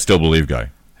 the I Still Believe guy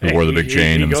who wore the big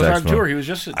chain and the saxophone. On tour. He was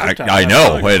just at TikTok. I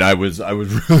know, and I was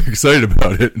really excited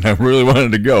about it, and I really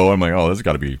wanted to go. I'm like, oh, this has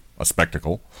got to be a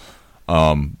spectacle.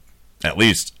 At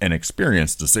least an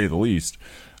experience, to say the least.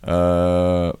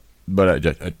 But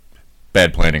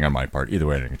bad planning on my part. Either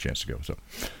way, I didn't get a chance to go, so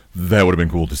that would have been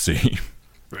cool to see.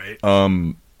 Right.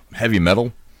 Heavy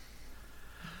metal.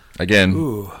 Again,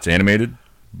 It's animated,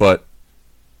 but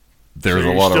there's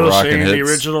a lot of rock and hits. The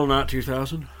original, not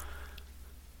 2000?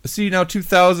 See, now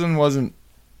 2000 wasn't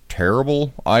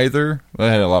terrible either. That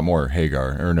had a lot more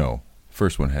Hagar. Or no,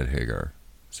 first one had Hagar.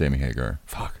 Sammy Hagar.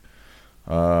 Fuck.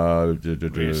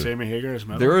 Sammy Hagar is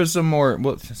metal? There was some more,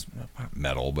 well, it's not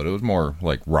metal, but it was more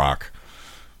like rock.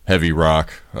 Heavy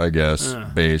rock, I guess,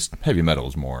 based. Heavy metal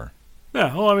is more.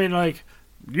 Yeah, well, I mean, like,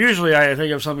 usually I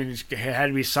think of something that had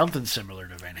to be something similar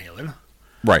to Van Halen.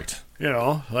 Right. You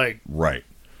know, like... Right.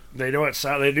 They knew what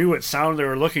sound they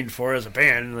were looking for as a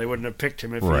band, and they wouldn't have picked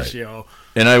him if he's, you know...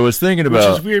 And I was thinking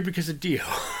about... Which is weird because of Dio.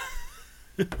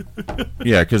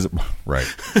 Yeah, because...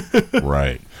 Right.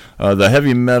 Right. The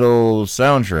heavy metal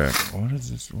soundtrack. What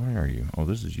is this? Where are you? Oh,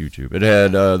 this is YouTube. It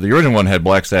had... the original one had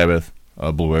Black Sabbath,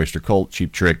 Blue Oyster Cult,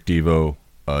 Cheap Trick, Devo,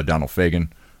 Donald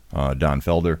Fagen, Don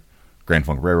Felder, Grand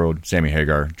Funk Railroad, Sammy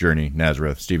Hagar, Journey,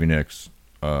 Nazareth, Stevie Nicks,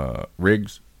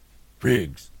 Riggs.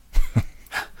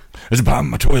 There's a bomb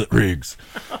in my toilet, Riggs.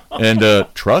 And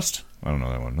Trust? I don't know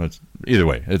that one. Either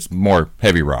way, it's more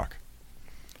heavy rock.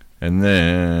 And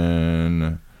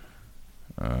then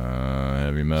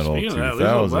heavy metal. Speaking 2000. of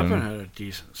that, Lethal Weapon had a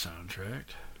decent soundtrack,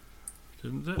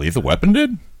 didn't it? Lethal Weapon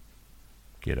did?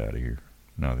 Get out of here.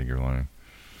 No, I think you're lying.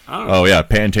 I don't know. Oh yeah,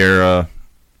 Pantera.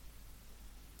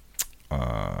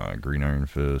 Green Iron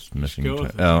Fist, Missing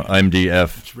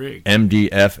MDF,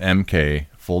 MK,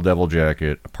 Full Devil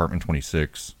Jacket, Apartment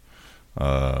 26,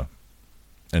 and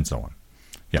so on.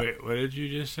 Yeah. Wait, what did you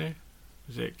just say?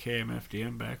 Is that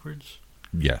KMFDM backwards?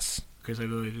 Yes. Because I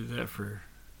know they did that for,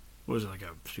 what was it, like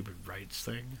a stupid rights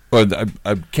thing? Well,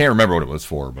 I can't remember what it was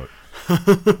for, but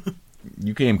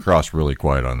you came across really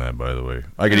quiet on that, by the way.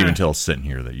 I could even tell sitting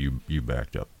here that you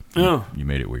backed up. Oh. You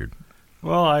made it weird.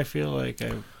 Well, I feel like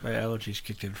my allergies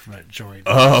kicked in from that joint.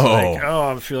 Oh.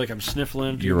 I feel like I'm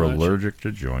sniffling too You're much. allergic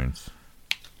to joints.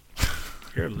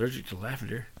 You're allergic to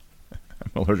lavender.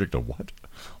 I'm allergic to what?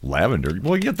 Lavender?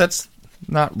 Well, yeah, that's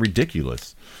not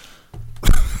ridiculous.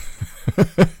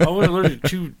 I was allergic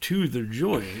to the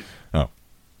joint. Oh.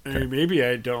 Okay. And maybe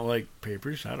I don't like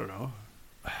papers. I don't know.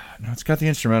 No, it's got the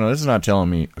instrumental. This is not telling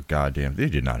me a goddamn... They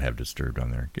did not have Disturbed on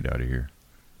there. Get out of here.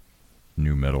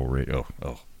 New metal radio.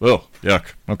 Oh, yuck.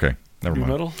 Okay, never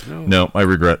mind. New metal? No, I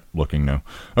regret looking now.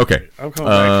 Okay. I'm coming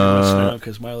back to your list now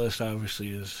because my list obviously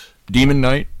is... Demon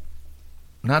Knight.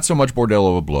 Not so much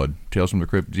Bordello of Blood. Tales from the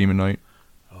Crypt, Demon Knight.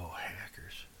 Oh,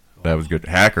 Hackers. That was good.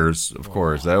 Hackers, of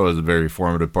course. That was a very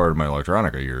formative part of my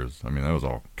electronica years. I mean, that was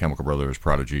all Chemical Brothers,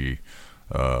 Prodigy,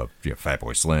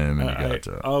 Fatboy Slim, and you got...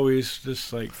 I always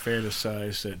just, like,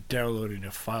 fantasized that downloading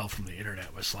a file from the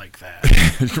internet was like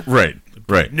that.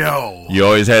 Right. No. You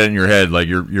always had it in your head, like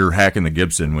you're hacking the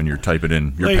Gibson when you're typing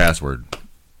in your password.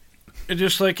 And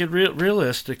just like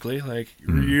realistically, like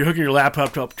you're hooking your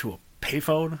laptop up to a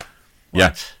payphone.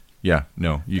 What? Yeah.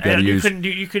 No, you got to use.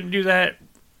 You couldn't do that.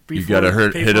 You got to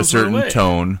hit a certain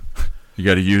tone. You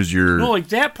got to use your. No, like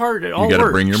that part. You got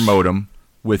to bring your modem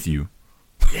with you.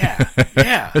 Yeah.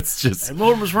 It's just. And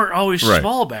modems weren't always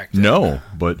small back then. No,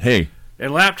 but hey.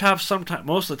 And laptops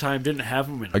most of the time didn't have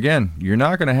them in them. Again, you're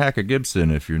not going to hack a Gibson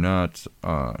if you're not,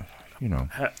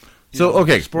 So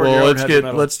okay, well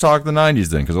let's talk the 90s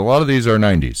then, because a lot of these are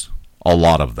 90s. A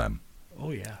lot of them. Oh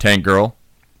yeah. Tank Girl,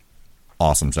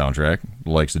 awesome soundtrack.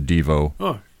 Likes of Devo.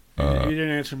 Oh, you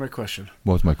didn't answer my question.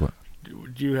 What's my question?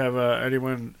 Do you have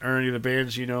anyone or any of the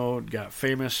bands you know got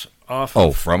famous off?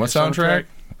 From a soundtrack?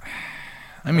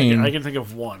 I mean, I can think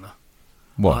of one.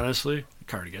 What? Honestly,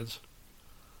 Cardigans.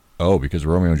 Oh, because of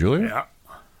Romeo and Juliet? Yeah.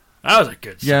 That was a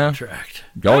good soundtrack.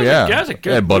 Oh, yeah. That was a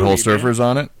good Had Butthole movie, Surfers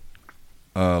on it.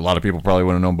 A lot of people probably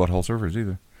wouldn't have known Butthole Surfers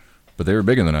either. But they were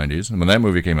big in the 90s. And when that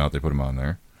movie came out, they put them on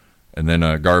there. And then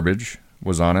Garbage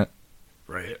was on it.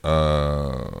 Right.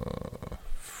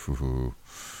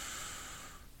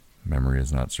 Memory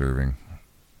is not serving.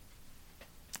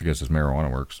 I guess it's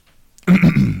Marijuana Works.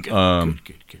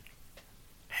 Good.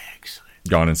 Excellent.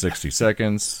 Gone in 60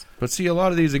 Seconds. But see, a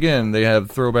lot of these, again, they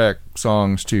have throwback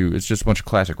songs, too. It's just a bunch of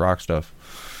classic rock stuff.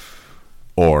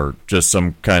 Or just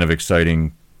some kind of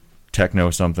exciting techno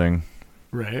something.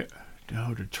 Right.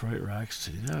 Oh, Detroit Rock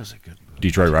City. That was a good movie.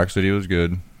 Detroit Rock City was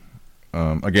good.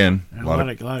 Again, a lot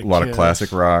of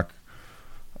classic rock.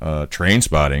 Train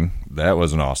Spotting. That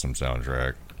was an awesome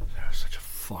soundtrack. That was such a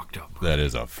fucked up movie. That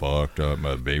is a fucked up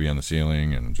baby on the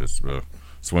ceiling and just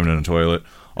swimming in a toilet.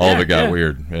 All of it got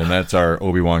weird. And that's our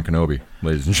Obi-Wan Kenobi,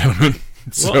 ladies and gentlemen.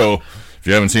 So if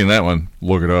you haven't seen that one,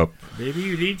 look it up. Maybe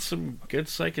you need some good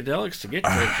psychedelics to get to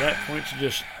that point to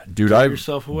just dude, I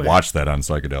watched that on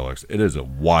psychedelics. It is a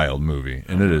wild movie,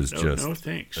 and it is just no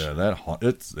thanks.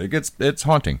 It's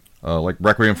haunting, like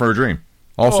Requiem for a Dream.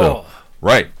 Also,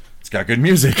 right? It's got good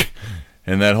music,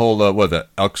 and that whole the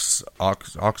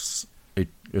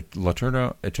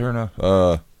Laterna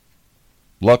Eterna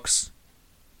Lux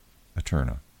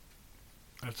Eterna.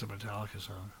 That's a Metallica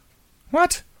song.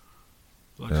 What?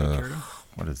 Lux Eterna.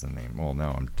 What is the name? Well,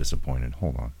 now I'm disappointed.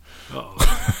 Hold on.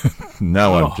 Uh-oh.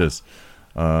 Now I'm just...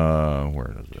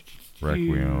 where is it?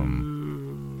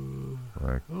 Requiem.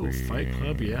 Oh, Fight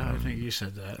Club. Yeah, I think you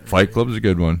said that. Right? Fight Club is a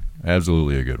good one.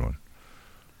 Absolutely a good one.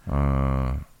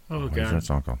 God. What's that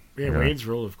song called? Yeah, Wayne's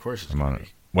World, of course. I'm on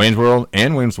it. Wayne's World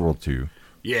and Wayne's World 2.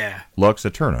 Yeah. Lux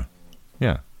Eterna.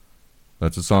 Yeah.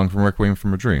 That's a song from Requiem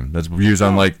from a Dream. That's used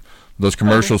on, like, those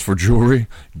commercials for jewelry.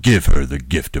 Give her the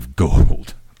gift of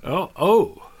gold.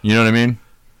 Oh. You know what I mean?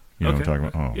 You know what I'm talking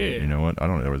about? Oh, yeah. You know what? I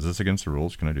don't know. Is this against the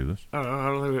rules? Can I do this? I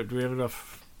don't know. Do we have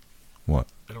enough? What?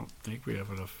 I don't think we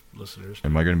have enough listeners.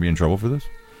 Am I going to be in trouble for this?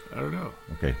 I don't know.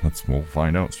 Okay, we'll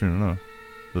find out soon enough.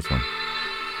 This one.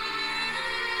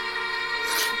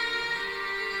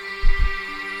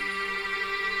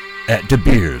 At De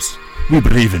Beers, we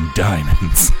believe in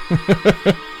diamonds.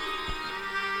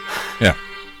 Yeah,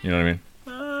 you know what I mean?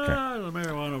 The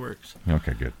marijuana works.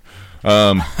 Okay, good.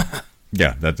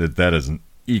 Yeah, that is an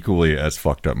equally as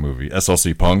fucked up movie.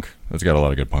 SLC Punk, that's got a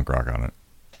lot of good punk rock on it.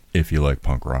 If you like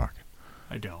punk rock.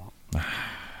 I don't.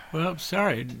 Well, I'm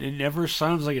sorry. It never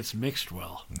sounds like it's mixed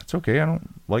well. It's okay. I don't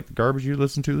like the garbage you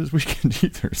listened to this weekend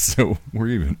either, so we're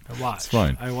even. I watched. It's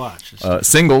fine. I watched.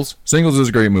 Singles. Singles is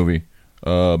a great movie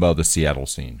about the Seattle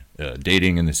scene.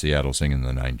 Dating in the Seattle scene in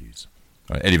the 90s.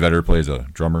 Eddie Vedder plays a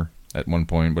drummer at one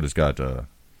point, but it's got...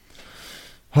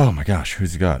 oh my gosh,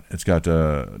 who's it got? It's got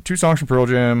 2 songs from Pearl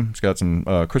Jam. It's got some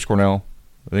Chris Cornell.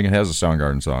 I think it has a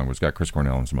Soundgarden song, but it's got Chris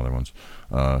Cornell and some other ones.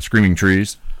 Screaming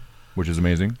Trees, which is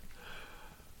amazing.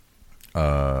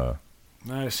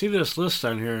 I see this list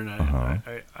on here, and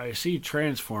I see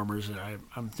Transformers, and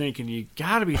I'm thinking you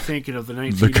got to be thinking of the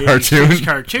 1986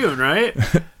 cartoon, right?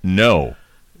 No.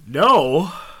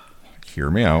 Hear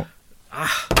me out.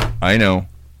 I know.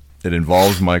 It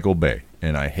involves Michael Bay.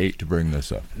 And I hate to bring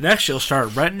this up. Next, you'll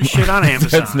start renting shit on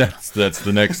Amazon. That's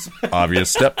the next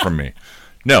obvious step from me.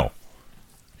 No.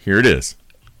 Here it is.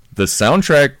 The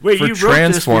soundtrack for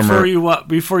Transformer... Wait, you wrote this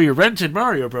before you rented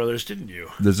Mario Brothers, didn't you?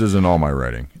 This isn't all my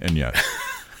writing, and yet.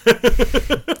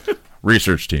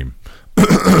 Research team.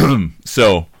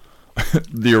 So,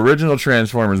 the original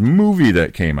Transformers movie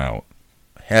that came out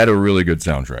had a really good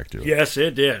soundtrack to it. Yes,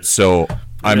 it did. So,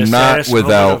 I'm not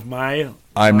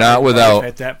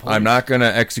going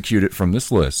to execute it from this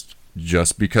list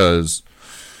just because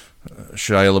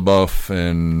Shia LaBeouf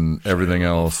and everything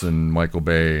else and Michael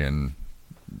Bay and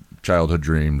Childhood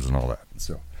Dreams and all that.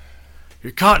 So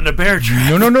you're caught in a bear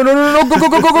trap. No.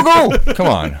 Go. Come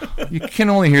on. You can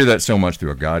only hear that so much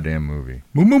through a goddamn movie.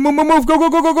 Move.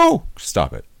 Go.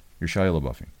 Stop it. You're Shia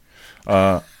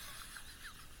LaBeoufing.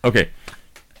 Okay.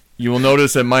 You will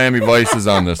notice that Miami Vice is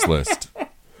on this list.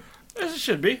 As it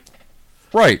should be.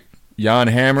 Right. Jan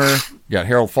Hammer, you got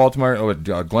Harold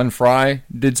Faltermeyer, Glenn Frey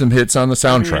did some hits on the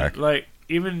soundtrack. I mean, like,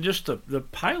 even just the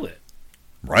pilot.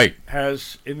 Right.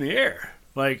 Has In the Air.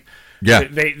 Like, yeah.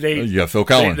 They Phil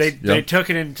Collins. They took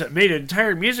it and made an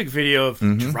entire music video of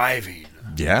driving.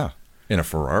 Yeah. In a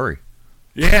Ferrari.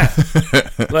 Yeah.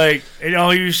 Like, and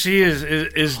all you see is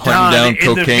Hunting down in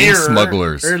cocaine the mirror,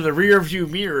 smugglers. Or the rear view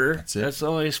mirror. That's it. That's the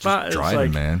only spot. Just driving,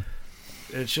 like, man.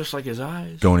 It's just like his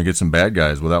eyes. Going to get some bad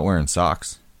guys without wearing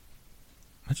socks.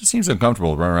 That just seems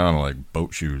uncomfortable to run around in like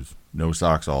boat shoes, no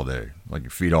socks all day. Like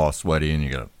your feet all sweaty and you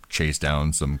got to chase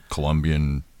down some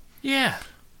Colombian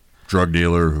drug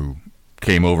dealer who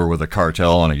came over with a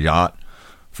cartel on a yacht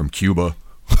from Cuba.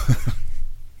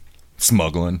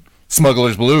 Smuggling.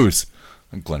 Smuggler's Blues.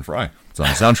 And Glenn Frey. It's on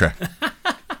the soundtrack.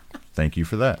 Thank you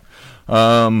for that.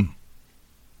 Romeo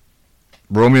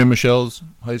and Michelle's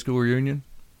high school reunion.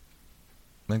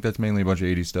 I think that's mainly a bunch of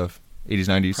 80s stuff. 80s,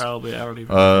 90s. Probably. I don't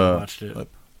even watched it.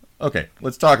 Okay,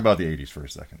 let's talk about the 80s for a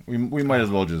second. We might as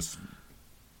well just...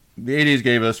 The 80s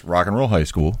gave us Rock and Roll High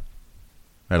School.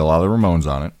 Had a lot of the Ramones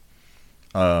on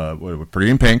it. Pretty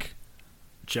in Pink.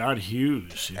 John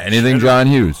Hughes. Anything John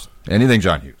Hughes.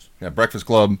 Yeah, Breakfast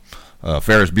Club.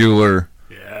 Ferris Bueller.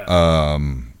 Yeah.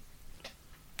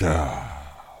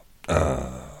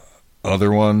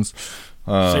 other ones.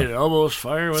 St. Elmo's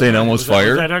Fire? St. Elmo's Fire.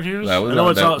 Was that on yours? That was I know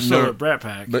it's also a Brat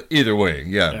Pack. But either way,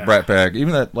 Brat Pack.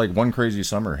 Even that, like, One Crazy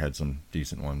Summer had some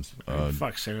decent ones.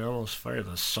 Fuck, St. Elmo's Fire,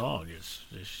 the song is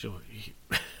so...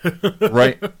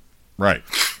 Right.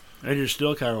 And you're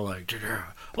still kind of like...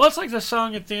 Well, it's like the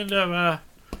song at the end of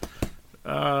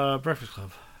Breakfast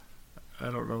Club. I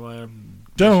don't know why I'm...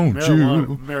 Don't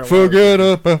you forget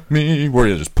about me. Where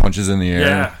he just punches in the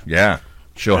air. Yeah.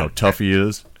 Show how tough he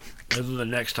is. And then the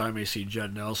next time you see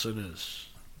Judd Nelson is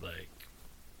like...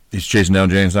 He's chasing down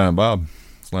James Silent Bob.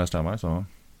 That's the last time I saw him.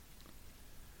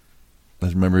 I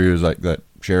remember he was like that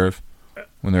sheriff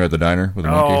when they were at the diner with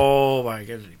the monkey. Oh, my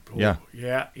goodness. Yeah.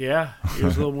 He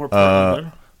was a little more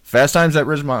popular. Fast Times at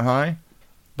Ridgemont High.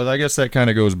 But I guess that kind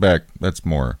of goes back. That's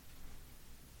more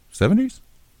 70s?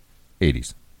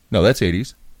 80s. No, that's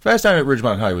 80s. Fast Time at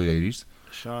Ridgemont High was 80s.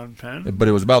 Sean Penn? But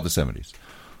it was about the 70s.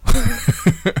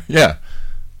 Yeah.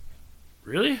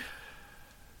 Really?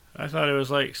 I thought it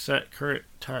was like set current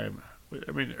time.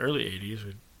 I mean, early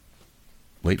 80s.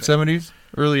 Late 70s?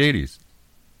 Early 80s.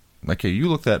 Okay, you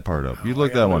look that part up. You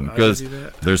look that one. Because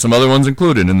there's some other ones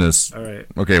included in this. All right.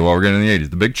 Okay, well, we're getting in the 80s.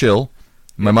 The Big Chill.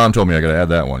 My mom told me I got to add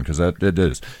that one because it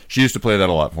is. She used to play that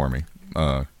a lot for me.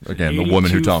 Again, the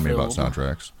woman who taught me about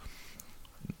soundtracks.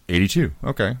 82.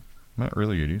 Okay. Not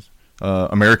really 80s.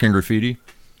 American Graffiti.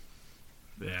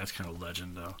 Yeah, that's kind of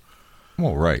legend, though.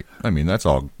 Well, right. I mean, that's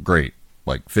all great.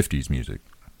 Like 50s music.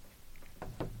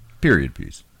 Period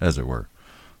piece, as it were.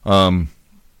 I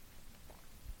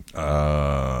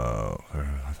thought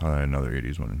I had another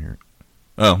 80s one in here.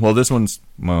 Oh, well, this one's...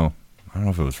 Well, I don't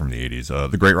know if it was from the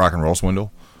 80s. The Great Rock and Roll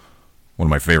Swindle. One of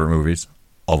my favorite movies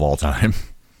of all time.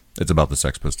 It's about the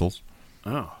Sex Pistols.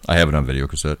 Oh. I have it on video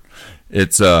cassette.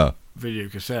 It's video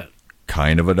cassette.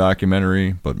 Kind of a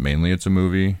documentary, but mainly it's a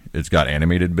movie. It's got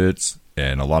animated bits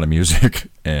and a lot of music,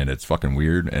 and it's fucking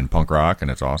weird and punk rock,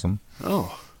 and it's awesome.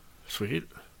 Oh, sweet.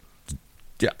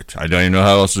 Yeah, I don't even know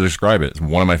how else to describe it. It's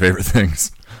one of my favorite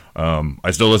things.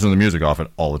 I still listen to the music off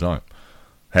it all the time.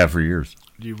 Have for years.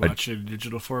 Do you watch it in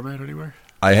digital format anywhere?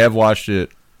 I have watched it.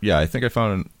 Yeah, I think I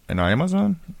found it on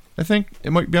Amazon. I think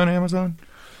it might be on Amazon.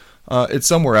 It's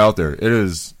somewhere out there. It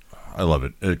is. I love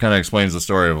it. It kind of explains the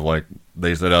story of like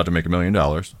they set out to make $1 million,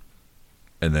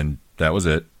 and then that was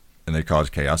it, and they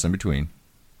caused chaos in between,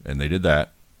 and they did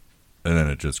that, and then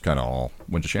it just kind of all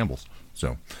went to shambles.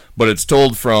 So, but it's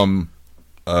told from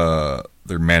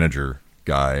their manager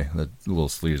guy, that little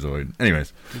sleazoid.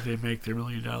 Anyways, did they make their $1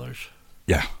 million?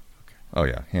 Yeah. Okay. Oh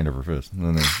yeah, hand over fist. And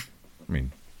then they, I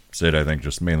mean, Sid, I think,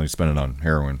 just mainly spent it on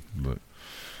heroin, but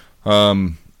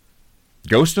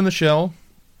Ghost in the Shell,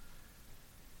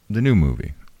 the new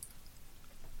movie,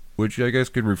 which I guess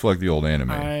could reflect the old anime,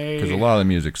 because a lot of the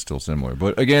music's still similar.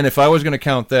 But again, if I was going to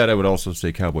count that, I would also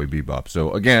say Cowboy Bebop.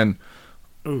 So again,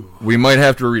 we might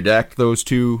have to redact those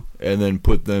two and then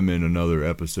put them in another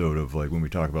episode of like when we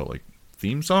talk about like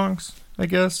theme songs, I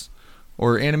guess,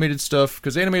 or animated stuff,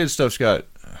 because animated stuff's got...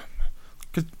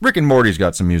 Because Rick and Morty's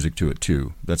got some music to it,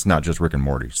 too. That's not just Rick and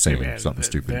Morty saying something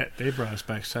stupid. They brought us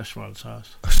back Szechuan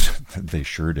sauce. They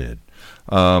sure did.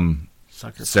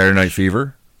 Saturday Night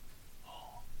Fever.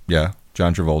 Yeah,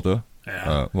 John Travolta.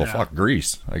 Yeah. Fuck,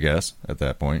 Grease, I guess, at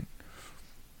that point.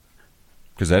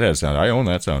 Because that has sound. I own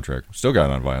that soundtrack. Still got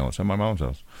it on vinyl. It's at my mom's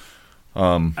house.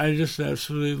 I just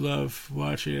absolutely love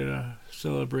watching a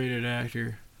celebrated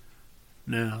actor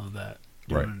now that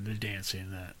doing the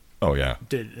dancing that. Oh, yeah.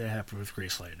 Did it happen with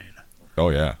Grease Lightning? Oh,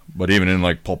 yeah. But even in,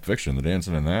 like, Pulp Fiction, the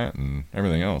dancing in that and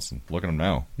everything else. And look at him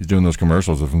now. He's doing those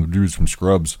commercials with the dudes from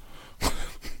Scrubs.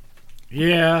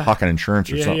 Yeah. Hawking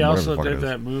Insurance or something. He also did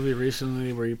that movie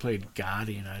recently where he played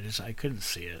Gotti, and I couldn't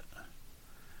see it.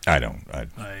 I'm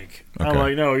like,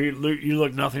 no, you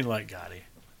look nothing like Gotti.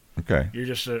 Okay. You're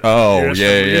just a... You're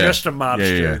just a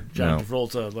mobster, Yeah. John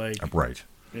Travolta. Like, right.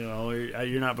 You know,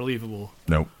 you're not believable.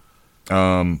 Nope.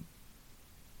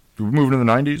 We're moving to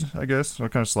the 90s, I guess. I'll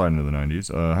kind of slide into the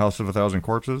 90s. House of a Thousand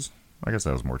Corpses. I guess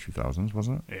that was more 2000s,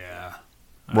 wasn't it? Yeah.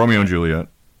 Romeo and Juliet.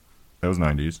 That was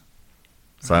 90s.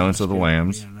 Silence of the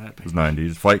Lambs. Was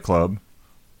 90s. Fight Club.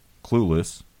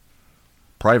 Clueless.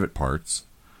 Private Parts.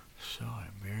 So I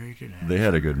Married an Axe. They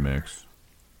had a good mix.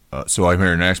 So I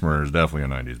Married an Axe Murderer is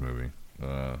definitely a 90s movie.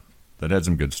 That had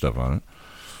some good stuff on it.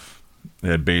 They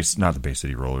had not the Bay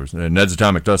City Rollers. They had Ned's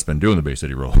Atomic Dustbin doing the Bay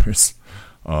City Rollers.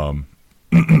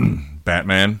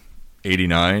 Batman,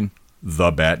 89,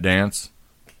 The Bat Dance.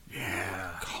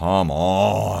 Yeah. Come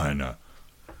on.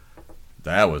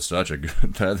 That was such a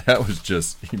good... That was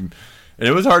just... And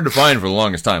it was hard to find for the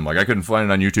longest time. Like, I couldn't find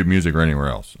it on YouTube Music or anywhere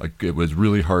else. Like, it was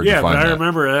really hard to find Yeah, but I that.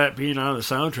 remember that being on the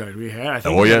soundtrack we had. It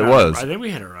was. I think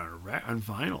we had it on a back on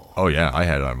vinyl. Oh, yeah, I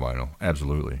had it on vinyl.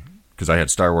 Absolutely. Because I had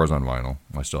Star Wars on vinyl.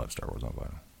 I still have Star Wars on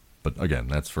vinyl. But, again,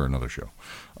 that's for another show.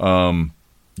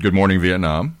 Good Morning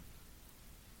Vietnam.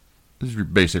 This is your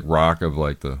basic rock of,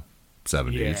 like, the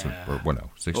 70s. Or what,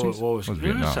 no, 60s? What was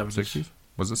Vietnam? 70s. 60s?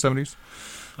 Was it 70s?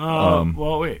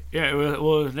 Well, wait. Yeah, it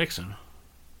was Nixon.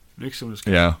 Nixon was...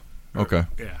 Yeah. Okay.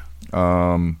 Yeah.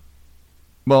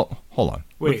 Well, hold on.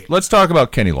 Wait. Let's talk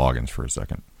about Kenny Loggins for a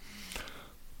second.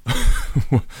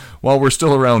 While we're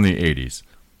still around the 80s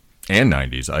and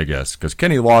 90s, I guess, because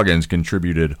Kenny Loggins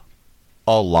contributed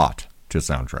a lot to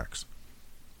soundtracks.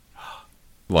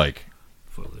 Like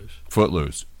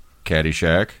Footloose,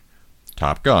 Caddyshack,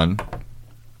 Top Gun.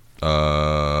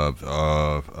 What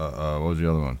was the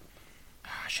other one?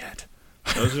 Ah, shit.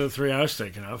 Those are the three I was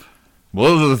thinking of.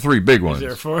 Well, those are the three big ones. Is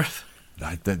there a fourth?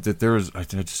 I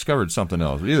discovered something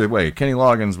else. Either way, Kenny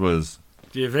Loggins was...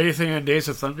 Do you have anything on Days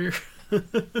of Thunder?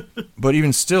 But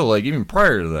even still, like, even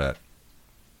prior to that,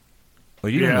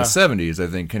 like, even in the 70s, I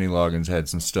think Kenny Loggins had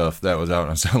some stuff that was out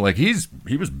on sound. Like, he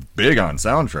was big on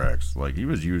soundtracks. Like, he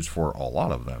was used for a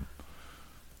lot of them.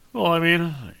 Well, I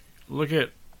mean, look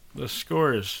at the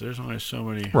scores. There's only so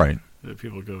many that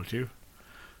people go to.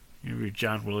 You know,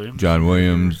 John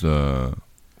Williams.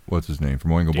 What's his name?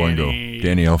 From Oingo Boingo.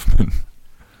 Danny Elfman.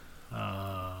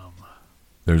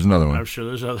 There's another one. I'm sure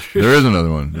there's others. There is another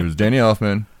one. There's Danny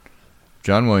Elfman,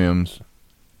 John Williams.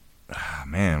 Ah,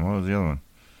 man, what was the other one?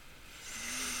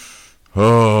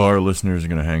 Oh, our listeners are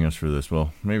going to hang us for this.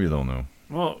 Well, maybe they'll know.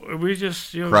 Well, we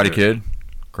just... Karate Kid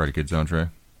soundtrack.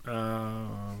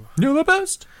 You're the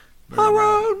best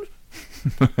around.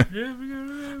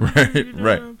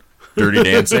 Right. Dirty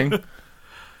Dancing.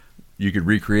 You could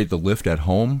recreate the lift at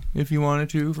home if you wanted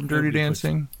to from Dirty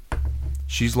Dancing.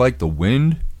 She's Like the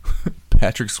Wind.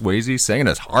 Patrick Swayze singing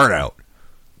his heart out.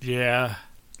 Yeah.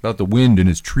 About the wind in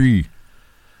his tree.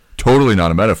 Totally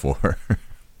not a metaphor.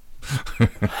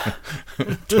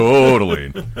 Totally.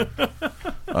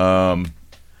 That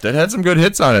had some good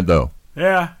hits on it, though.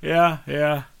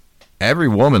 Yeah. Every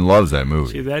woman loves that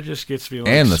movie. See, that just gets me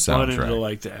and the spun soundtrack. into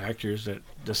like the actors that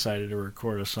decided to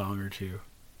record a song or two.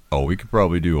 Oh, we could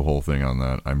probably do a whole thing on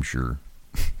that, I'm sure.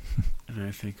 And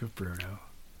I think of Bruno.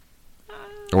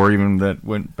 Or even that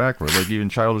went backward, like even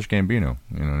Childish Gambino.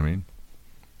 You know what I mean?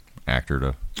 Actor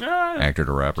to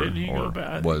rapper, Didn't he or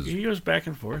he goes back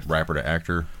and forth. Rapper to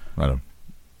actor. I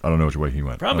don't know which way he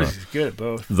went. Probably he's good at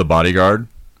both. The Bodyguard.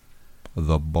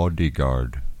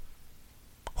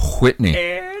 Whitney.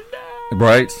 And,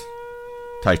 right?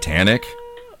 Titanic.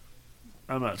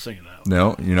 I'm not singing that one.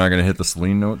 No, you're not going to hit the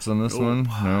Celine notes on this one?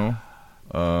 No?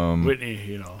 Whitney,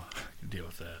 can deal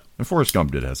with that. And Forrest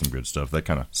Gump did have some good stuff. That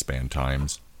kind of spanned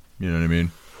times. You know what I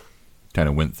mean? Kind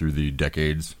of went through the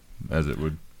decades, as it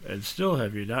would. And still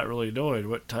have you not really knowing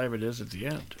what time it is at the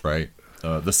end. Right.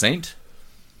 The Saint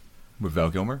with Val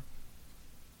Kilmer,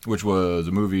 which was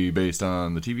a movie based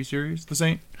on the TV series The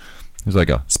Saint. It was like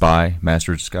a spy,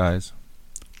 master of disguise.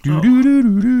 So he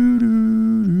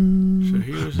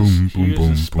was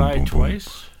a spy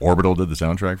twice? Orbital did the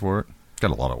soundtrack for it. Got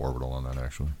a lot of Orbital on that,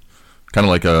 actually. Kind of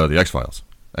like the X-Files.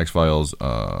 X-Files,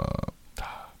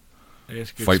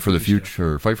 Fight for the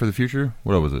Future. Fight for the Future?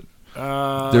 What was it?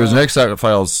 There was an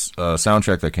X-Files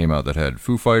soundtrack that came out that had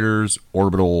Foo Fighters,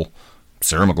 Orbital,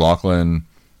 Sarah McLachlan,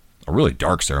 a really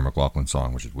dark Sarah McLachlan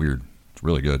song, which is weird. It's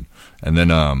really good. And then,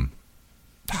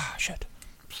 shit.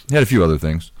 It had a few other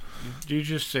things. Did you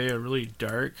just say a really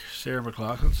dark Sarah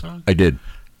McLachlan song? I did.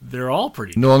 They're all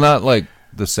pretty dark. No, not like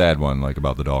the sad one, like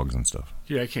about the dogs and stuff.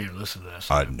 Yeah, I can't listen to that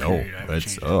I know.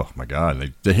 It's my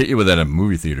God. They hit you with that in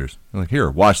movie theaters. They're like, here,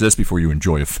 watch this before you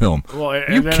enjoy a film. Well, Are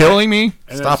you killing me?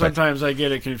 And Stop sometimes I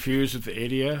get it confused with the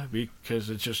Adia because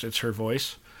it's her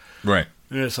voice. Right.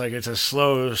 And it's like it's a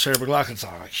slow Sarah McLachlan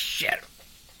song. Like, shit.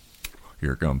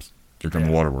 Here it comes. Here come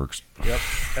the waterworks. Yep.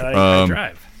 And I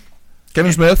drive.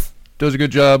 Kevin Smith does a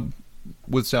good job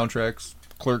with soundtracks.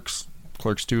 Clerks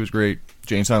 2 is great.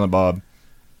 Jane Silent Bob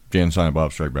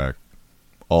Strike Back.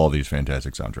 All these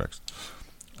fantastic soundtracks.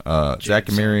 Zach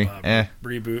and Mary,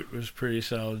 Reboot was pretty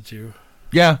solid too.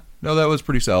 Yeah, no, that was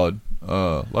pretty solid.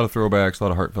 A lot of throwbacks, a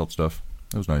lot of heartfelt stuff.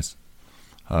 It was nice.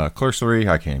 Clerks 3,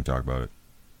 I can't even talk about it.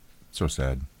 It's so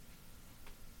sad.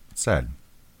 It's sad.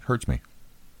 It hurts me.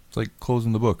 It's like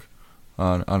closing the book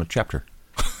on a chapter.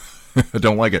 I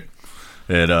don't like it.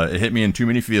 It hit me in too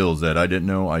many feels that I didn't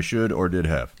know I should or did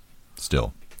have.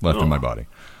 Still left in my body.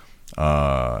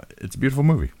 It's a beautiful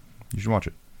movie. You should watch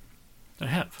it. I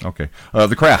have. Okay.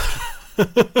 The Craft.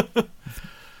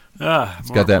 It's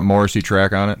got that Morrissey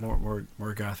track on it. More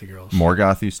gothy girls. More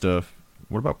gothy stuff.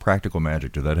 What about Practical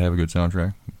Magic? Did that have a good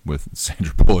soundtrack with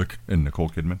Sandra Bullock and Nicole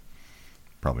Kidman?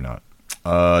 Probably not.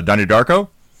 Donnie Darko.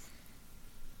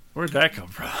 Where'd that come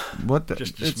from? What?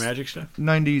 Just magic stuff?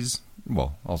 90s.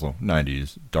 Well, also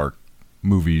 90s dark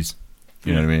movies.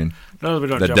 You know what I mean? No, we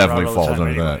don't that jump definitely around all falls the time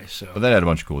under anyway, that. So. But that had a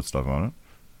bunch of cool stuff on it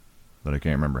that I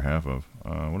can't remember half of.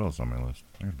 What else on my list?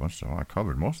 I had a bunch of stuff. I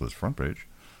covered most of this front page.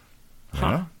 Huh.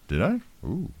 Yeah? Did I?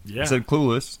 Ooh. Yeah. I said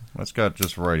Clueless. That's got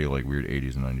just a variety of like weird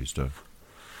 80s and 90s stuff.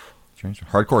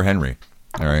 Hardcore Henry.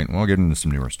 All right. Well, I'll get into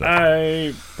some newer stuff.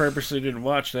 I purposely didn't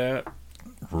watch that.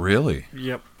 Really?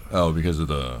 Yep. Oh, because of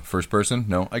the first person?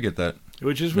 No, I get that.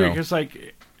 Which is weird because,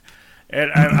 like, and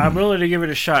I'm willing to give it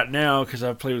a shot now because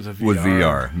I've played with a VR. With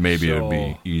VR, maybe it would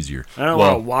be easier. I don't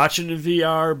want to watch it in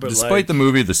VR, but despite the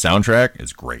movie, the soundtrack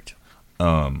is great.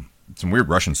 Some weird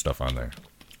Russian stuff on there.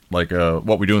 Like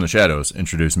What We Do in the Shadows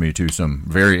introduced me to some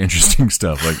very interesting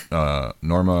stuff. Like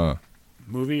Norma...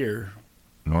 Movie or...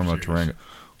 Norma Taranga.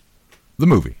 The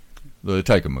movie. The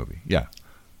Taika movie, yeah.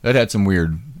 That had some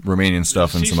weird Romanian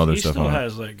stuff and some other stuff on it. He still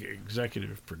has, like,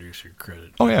 executive producer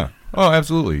credit. Oh, yeah. Oh,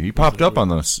 absolutely. He popped up on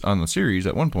the series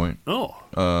at one point.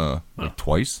 Oh. Like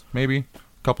twice, maybe.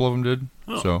 A couple of them did.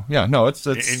 Oh. So, yeah, no, it's...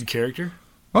 In character?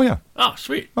 Oh, yeah. Oh,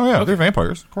 sweet. Oh, yeah, they're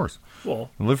vampires, of course.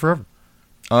 Well. They'll live forever.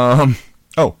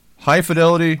 High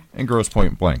Fidelity and Grosse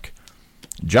Point Blank.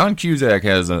 John Cusack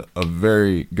has a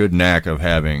very good knack of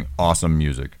having awesome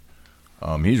music.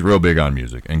 He's real big on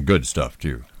music and good stuff,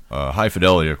 too. High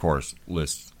Fidelity, of course,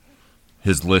 lists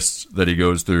that he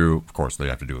goes through. Of course, they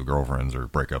have to do with girlfriends or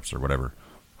breakups or whatever.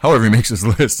 However, he makes his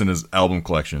list and his album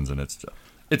collections, and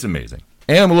it's amazing.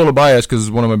 And I'm a little biased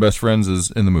because one of my best friends is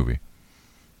in the movie.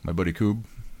 My buddy Coob.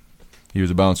 He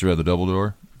was a bouncer at the Double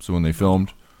Door, so when they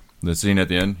filmed the scene at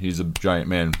the end, he's a giant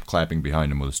man clapping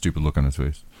behind him with a stupid look on his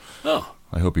face. Oh.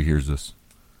 I hope he hears this.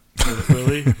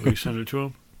 Really? Will you send it to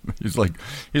him? He's like,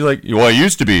 well, he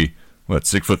used to be,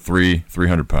 6'3",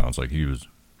 300 pounds. Like, he was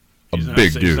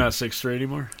big dude. He's not 6'3"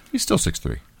 anymore? He's still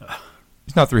 6'3".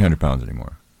 He's not 300 pounds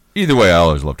anymore. Either way, I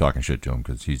always love talking shit to him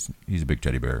because he's a big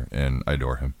teddy bear, and I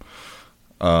adore him.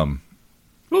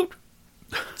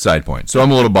 Side point. So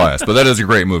I'm a little biased, but that is a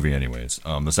great movie anyways.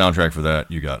 The soundtrack for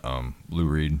that, you got Lou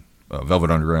Reed,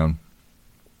 Velvet Underground.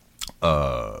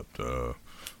 I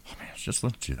was just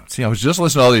listening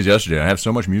to all these yesterday. I have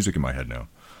so much music in my head now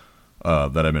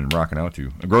that I've been rocking out to.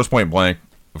 Grosse Point Blank,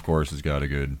 of course, has got a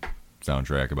good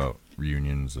soundtrack about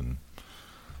reunions and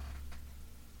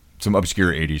some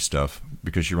obscure 80s stuff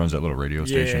because she runs that little radio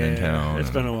station in town. It's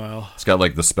been a while. It's got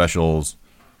like the specials,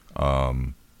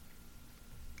 Mirror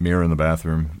in the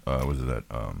Bathroom. Was it that?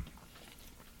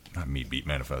 Not Meat Beat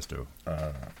Manifesto.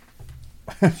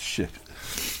 Shit.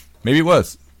 Maybe it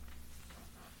was.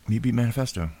 Meat Beat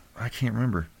Manifesto. I can't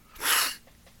remember.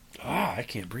 I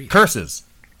can't breathe. Curses.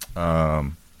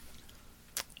 And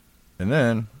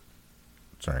then,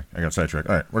 sorry, I got sidetracked.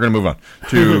 All right, we're going to move on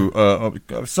to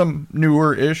some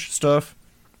newer-ish stuff.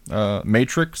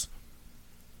 Matrix.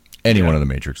 Any one of the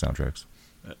Matrix soundtracks.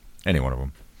 Any one of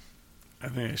them. I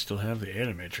think I still have the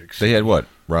Animatrix. They had what?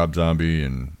 Rob Zombie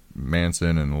and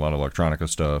Manson and a lot of electronica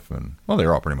stuff. And, well, they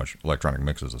were all pretty much electronic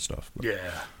mixes of stuff.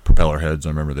 Yeah. Propeller Heads, I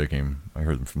remember I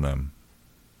heard them from them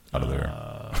out of there.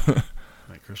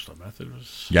 Like Crystal Method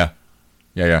was... Yeah.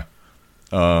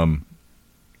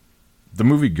 The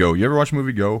movie Go. You ever watch the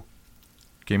movie Go?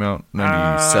 Came out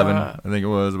 97, I think it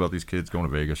was, about these kids going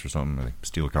to Vegas or something. They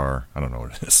steal a car. I don't know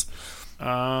what it is.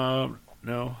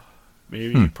 No.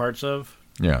 Maybe parts of.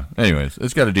 Yeah. Anyways,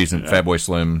 it's got a decent... Fatboy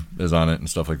Slim is on it and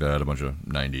stuff like that. A bunch of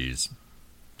 90s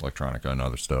electronica and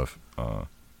other stuff. Oh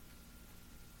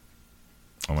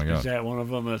my God. Is that one of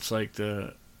them that's like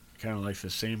the... kind of like the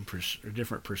same or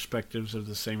different perspectives of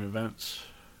the same events?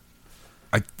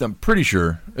 I'm pretty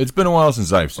sure. It's been a while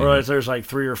since I've seen it. There's like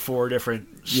 3 or 4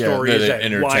 different stories that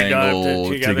wind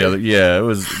up together. Yeah, it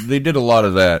was. They did a lot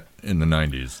of that in the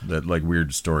 90s. That like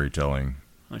weird storytelling.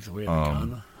 Like the way of the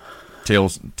gun.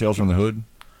 Tales from the Hood.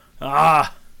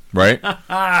 Ah. Right?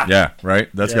 Yeah, right?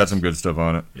 That's got some good stuff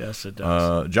on it. Yes, it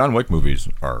does. John Wick movies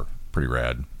are pretty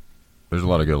rad. There's a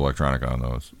lot of good electronic on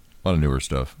those. A lot of newer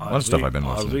stuff. A lot of stuff I've been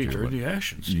listening to. The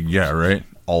action sequence. Yeah, right?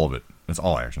 All of it. It's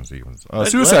all action sequence.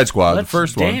 Suicide Squad, the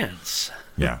first dance.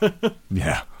 One.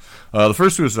 Yeah. The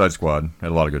first Suicide Squad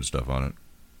had a lot of good stuff on it.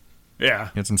 Yeah.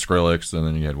 You had some Skrillex, and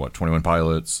then you had, 21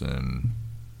 Pilots, and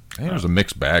I think it was a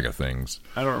mixed bag of things.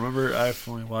 I don't remember. I've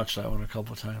only watched that one a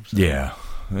couple of times. Yeah.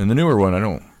 And the newer one, I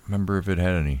don't remember if it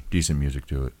had any decent music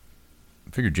to it.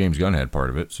 I figured James Gunn had part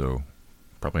of it, so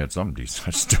probably had something decent.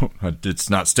 I just don't... It's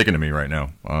not sticking to me right now.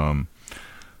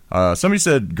 Somebody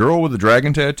said Girl with the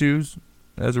Dragon Tattoos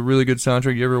has a really good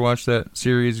soundtrack. You ever watch that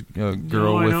series? Girl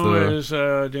with... I know it was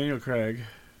Daniel Craig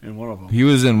in one of them. He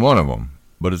was in one of them.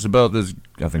 but it's about this.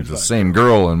 I think it's the same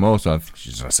girl, and most. I think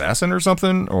she's an assassin or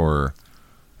something, or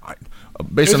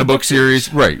based on a book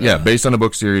series, right? Yeah, based on a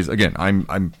book series. Again,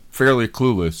 I'm fairly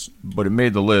clueless, but it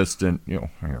made the list, and here,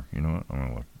 you know what? I'm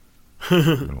gonna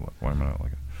look. Why am I not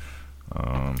looking?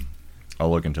 I'll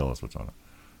look and tell us what's on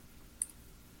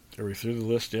it. Are we through the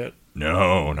list yet?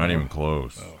 No, not even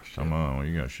close. Oh, shit. Come on, what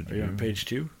you got shit to do? Are you do? on page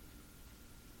 2?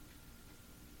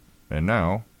 And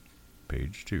now,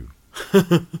 page 2.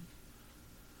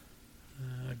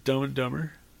 Dumb and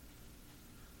Dumber.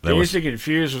 Dazed and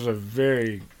Confused was a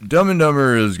very... Dumb and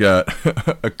Dumber has got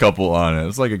a couple on it.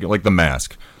 It's like The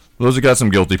Mask. Those have got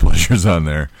some guilty pleasures on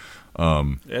there.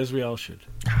 As we all should.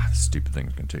 This stupid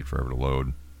thing's going to take forever to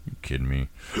load. You kidding me?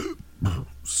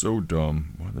 So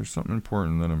dumb. Well, there's something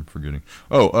important that I'm forgetting.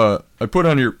 I put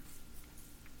on your...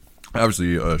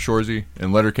 Obviously, Shoresy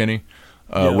and Letterkenny,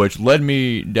 which led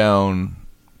me down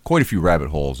quite a few rabbit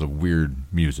holes of weird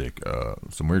music.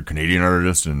 Some weird Canadian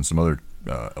artists and some other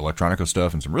electronica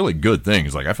stuff and some really good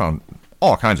things. Like, I found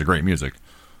all kinds of great music.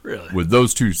 Really? With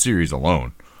those 2 series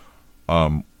alone.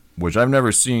 Which I've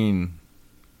never seen,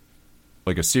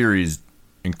 like, a series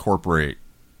incorporate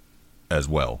as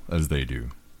well as they do.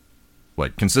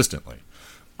 Like, consistently.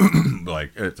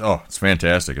 Like, it's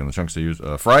fantastic. And the chunks they use.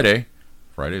 Friday's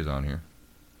on here.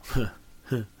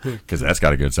 Because that's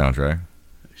got a good soundtrack.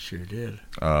 It sure did.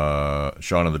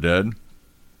 Shaun of the Dead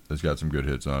has got some good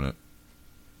hits on it.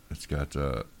 It's got,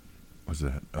 what's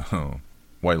that? Oh,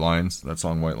 White Lines. That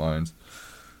song, White Lines.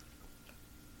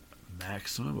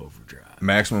 Maximum Overdrive.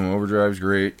 Maximum Overdrive's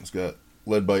great. It's got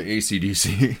led by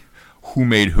AC/DC. Who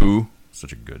Made Who?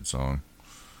 Such a good song.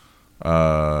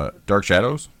 Dark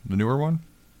Shadows, the newer one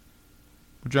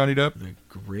with Johnny Depp. The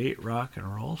Great Rock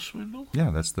and Roll Swindle?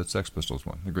 Yeah, that's the Sex Pistols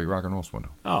one. The Great Rock and Roll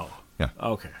Swindle. Oh. Yeah.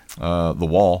 Okay. The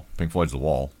Wall, Pink Floyd's The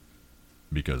Wall,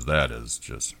 because that is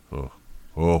just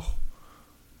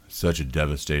such a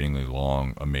devastatingly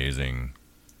long, amazing,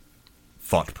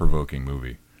 thought-provoking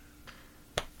movie.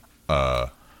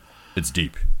 It's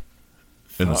deep.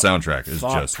 And the soundtrack is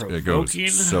just, it goes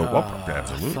so,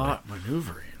 absolutely. Thought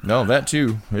maneuvering. No, that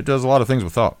too. It does a lot of things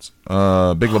with thoughts.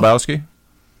 Big Lebowski.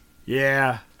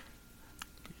 Yeah.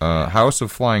 House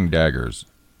of Flying Daggers,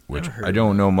 which I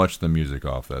don't know much of the music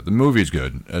off that. The movie's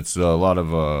good. It's a lot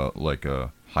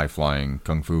of high-flying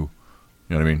kung fu. You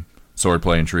know what I mean? Sword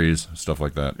play in trees, stuff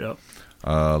like that. Yep.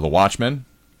 The Watchmen,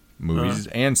 movies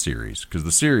and series, because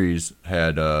the series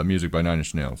had music by Nine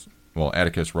Inch Nails. Well,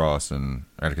 Atticus Ross and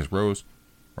Trent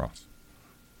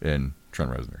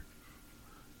Reznor.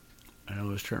 I know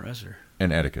it was Trent Reznor.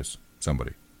 And Atticus,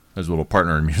 somebody. There's a little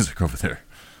partner in music over there.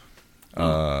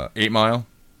 8 Mile,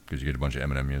 because you get a bunch of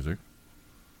Eminem music.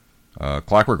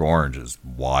 Clockwork Orange is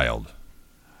wild.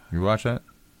 You watch that?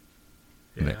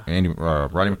 Yeah.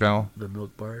 Roddy McDowell? The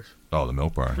Milk Bars. Oh, the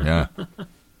Milk Bar, yeah.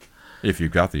 If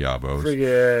you've got the Yabos.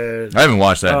 Friggin', I haven't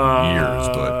watched that in years,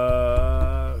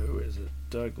 but... who is it?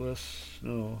 Douglas?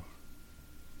 No.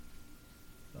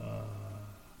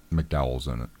 McDowell's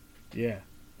in it. Yeah.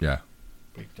 Yeah.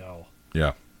 McDowell.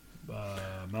 Yeah.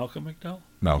 Malcolm McDowell?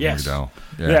 Malcolm yes. McDowell.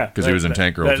 Yeah, because he was in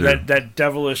Tank Girl, too. That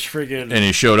devilish friggin'... And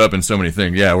he showed up in so many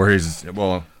things. Yeah, where he's...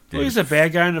 Well, he's a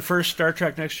bad guy in the first Star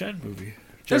Trek Next Gen movie.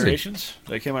 Generations.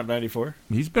 That came out in 94.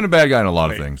 He's been a bad guy in a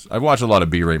lot of things. I've watched a lot of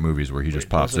B-rate movies where he just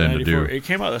pops in to do... It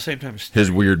came out at the same time as...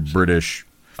 his weird British,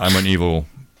 I'm an evil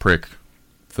prick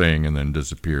thing and then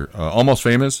disappear. Almost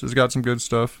Famous has got some good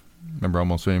stuff. Remember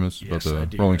Almost Famous? Yes,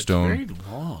 about the Rolling Stone? It's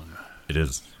very long. It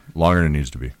is. Longer than it needs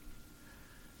to be.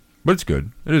 But it's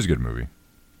good. It is a good movie.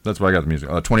 That's why I got the music.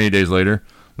 28 Days Later,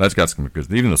 that's got some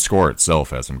good... Even the score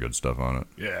itself has some good stuff on it.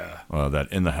 Yeah.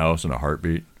 That In the House and a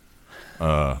Heartbeat.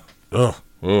 That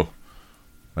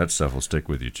stuff will stick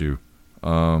with you, too.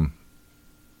 Oh,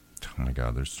 my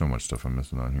God, there's so much stuff I'm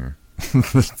missing on here.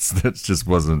 That just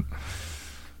wasn't...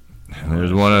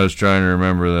 There's one I was trying to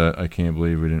remember that I can't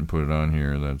believe we didn't put it on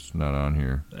here. That's not on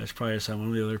here. That's probably on one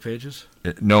of the other pages?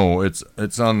 No, it's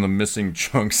on the missing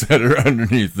chunks that are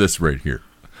underneath this right here.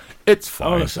 It's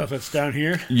fine. Oh, the stuff that's down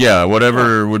here? Yeah,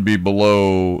 whatever would be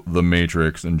below The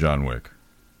Matrix and John Wick.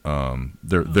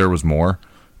 There was more.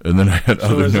 And then I had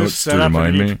other notes to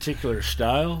remind me. Any particular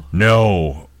style?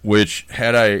 No. Which,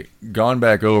 had I gone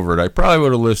back over it, I probably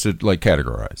would have listed,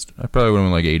 categorized. I probably would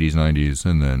have went 80s, 90s,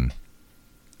 and then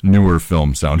newer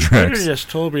film soundtracks. You could have just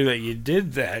told me that you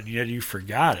did that, yet you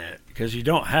forgot it, because you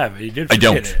don't have it. You did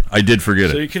forget it. I did forget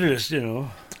it. So you could have just,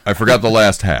 I forgot the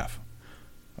last half.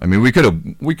 I mean, we could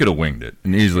have winged it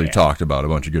and easily talked about a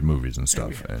bunch of good movies and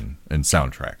stuff and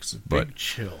soundtracks. Big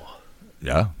chill.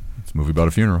 Yeah, it's a movie about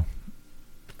a funeral.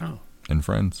 Oh. And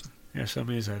friends. Yeah, some of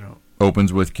these I don't.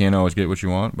 Opens with Can't Always Get What You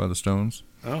Want by the Stones.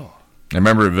 Oh. I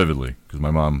remember it vividly because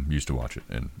my mom used to watch it.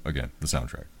 And again, the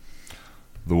soundtrack.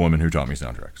 The woman who taught me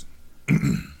soundtracks.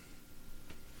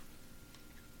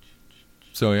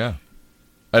 So, yeah.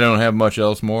 I don't have much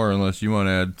else more unless you want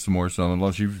to add some more.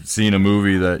 Unless you've seen a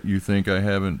movie that you think I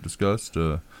haven't discussed.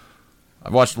 I've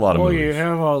watched a lot of movies. Well, you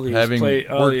have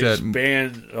all these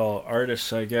band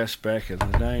artists, I guess, back in the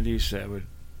 90s that would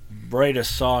write a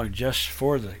song just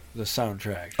for the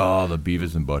soundtrack. Oh, the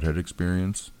Beavis and Butthead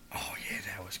Experience. Oh, yeah,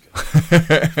 that was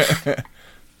good.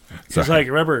 It's like,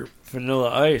 remember, Vanilla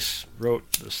Ice wrote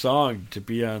the song to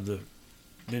be on the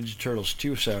Ninja Turtles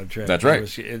 2 soundtrack. That's right.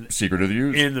 Secret of the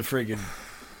Ooze. In the friggin',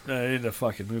 in the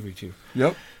fucking movie, too.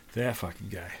 Yep. That fucking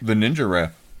guy. The Ninja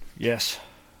Rap. Yes.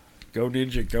 Go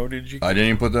Ninja, go Ninja. I didn't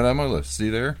even put that on my list. See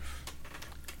there?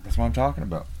 That's what I'm talking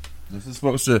about. This is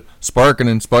supposed to spark and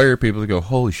inspire people to go,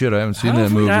 holy shit, I haven't seen that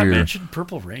movie. I mentioned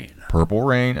Purple Rain. Purple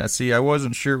Rain. See, I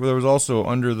wasn't sure. There was also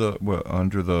under the...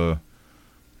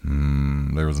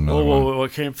 there was another one.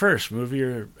 What came first, movie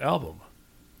or album?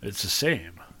 It's the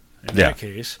same in that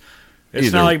case.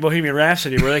 It's not like Bohemian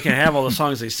Rhapsody where they can have all the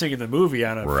songs they sing in the movie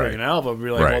on a friggin' album. Be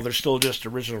like, well, they're still just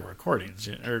original recordings,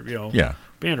 or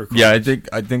band recordings. Yeah,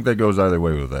 I think that goes either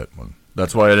way with that one.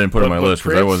 That's why I didn't put it on my list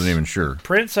because I wasn't even sure.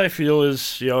 Prince, I feel,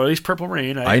 is at least Purple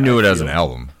Rain. I knew it as an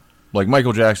album. Like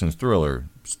Michael Jackson's Thriller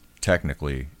is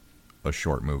technically a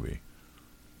short movie.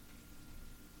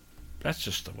 That's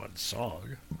just the one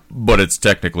song. But it's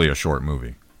technically a short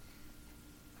movie.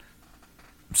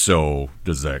 So,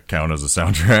 does that count as a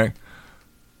soundtrack?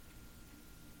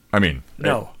 I mean...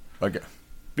 No. Okay.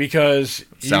 Because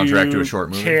soundtrack to a short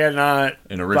movie? Cannot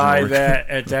buy that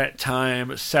at that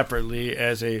time separately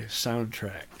as a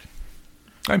soundtrack.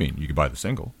 I mean, you could buy the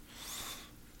single.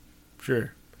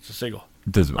 Sure. It's a single.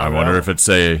 I wonder if it's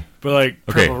But like,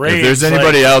 Purple Rain, if there's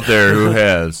anybody out there who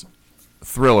has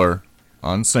Thriller...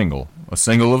 on single, a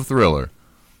single of Thriller.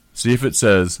 See if it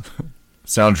says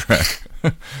soundtrack.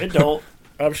 It don't.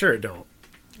 I'm sure it don't.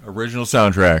 Original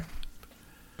soundtrack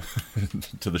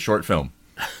to the short film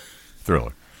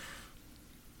Thriller.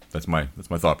 That's my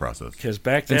thought process. Because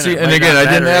back then, and again,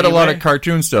 I didn't add a lot of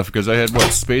cartoon stuff because I had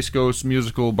Space Ghost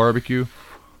Musical Barbecue,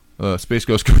 Space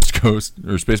Ghost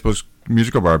or Space Ghost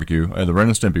Musical Barbecue. I had the Ren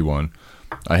and Stimpy one.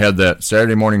 I had that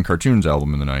Saturday Morning Cartoons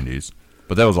album in the 90s,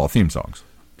 but that was all theme songs.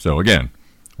 So, again,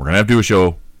 we're going to have to do a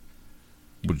show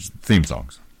with theme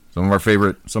songs. Some of our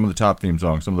favorite, some of the top theme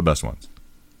songs, some of the best ones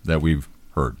that we've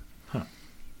heard. Huh.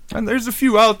 And there's a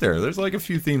few out there. There's like a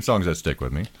few theme songs that stick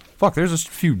with me. Fuck, there's a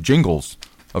few jingles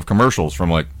of commercials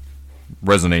from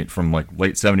resonate from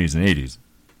late 70s and 80s.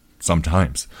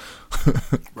 Sometimes.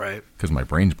 Right. Because my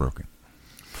brain's broken.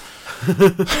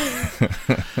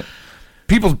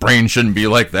 People's brains shouldn't be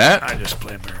like that. I just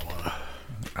blame marijuana.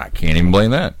 I can't even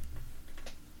blame that.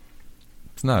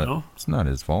 It's not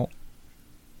his fault.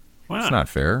 Why not? It's not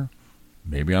fair.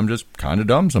 Maybe I'm just kind of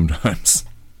dumb sometimes.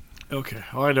 Okay.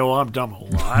 Well, I know I'm dumb a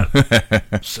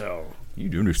lot. So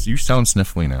you sound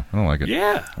sniffly now. I don't like it.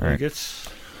 Yeah. All right. It's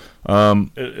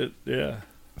yeah.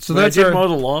 So that's I did mow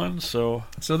the lawn. So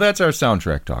that's our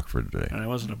soundtrack talk for today. And I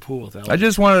was in a pool with Alex. I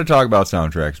just wanted to talk about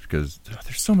soundtracks because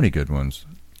there's so many good ones,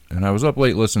 and I was up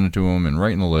late listening to them and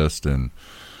writing the list, and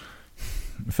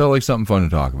it felt like something fun to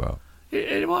talk about.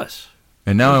 It was.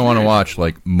 And now I want to watch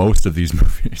most of these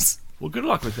movies. Well, good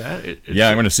luck with that.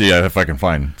 I'm going to see if I can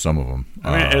find some of them.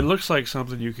 I mean, it looks like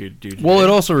something you could do today. Well, it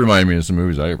also reminded me of some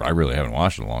movies I really haven't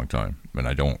watched in a long time, and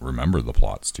I don't remember the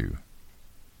plots to.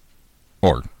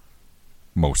 Or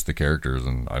most of the characters,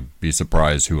 and I'd be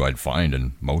surprised who I'd find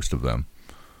in most of them.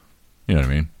 You know what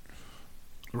I mean?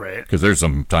 Right. Because there's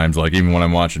some times, even when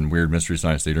I'm watching weird Mystery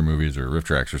Science Theater movies or riff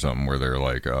tracks or something, where they're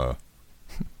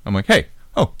I'm like, hey,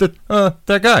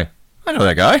 that guy. I know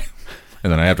that guy.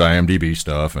 And then I have to IMDb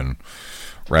stuff and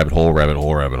rabbit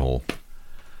hole.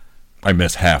 I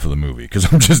miss half of the movie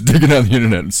because I'm just digging on the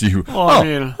internet and see who.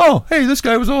 Hey, this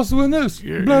guy was also in this.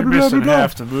 You're missing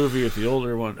half the movie with the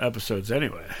older episodes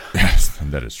anyway. Yes,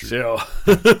 that is true. So.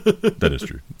 That is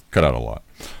true. Cut out a lot.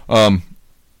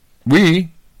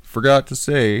 We forgot to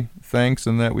say thanks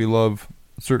and that we love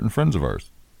certain friends of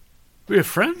ours. We have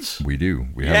friends? We do.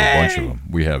 We have a bunch of them.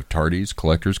 We have Tardy's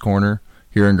Collector's Corner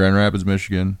here in Grand Rapids,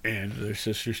 Michigan. And their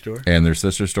sister store. And their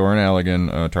sister store in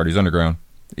Allegan, Tardy's Underground.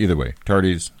 Either way,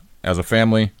 Tardy's, as a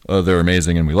family, they're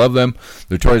amazing and we love them.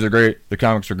 Their toys are great. The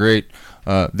comics are great.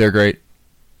 They're great.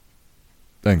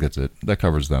 I think that's it. That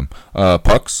covers them.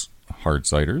 Pucks, hard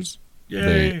ciders. Yay.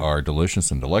 They are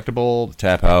delicious and delectable. The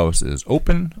tap house is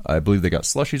open. I believe they got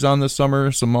slushies on this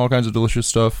summer. All kinds of delicious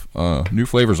stuff. New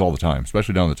flavors all the time,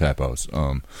 especially down at the tap house.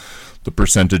 The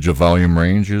percentage of volume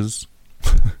range is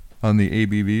on the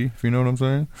ABV, if you know what I'm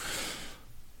saying.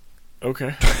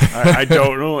 Okay. I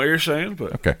don't know what you're saying,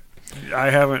 but okay. I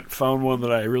haven't found one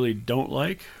that I really don't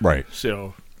like. Right.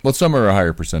 So, well, some are a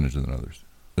higher percentage than others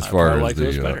as far as like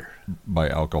those the better. by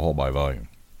alcohol by volume.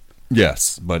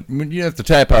 Yes, but when you have the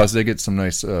tap house, they get some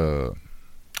nice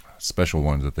special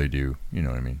ones that they do. You know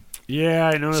what I mean?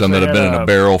 Yeah, I noticed. Some that have been in a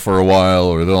barrel for a while,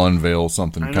 or they'll unveil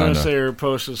something kind of. I noticed they were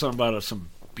posting something about some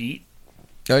beet.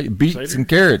 Beets cider? and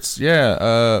carrots.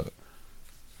 Yeah.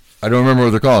 I don't remember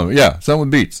what they're calling them. Yeah, something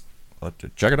with beets. I'll have to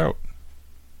check it out.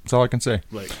 That's all I can say.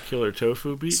 Like killer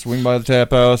tofu beets? Swing by the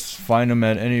tap house. Find them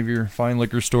at any of your fine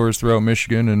liquor stores throughout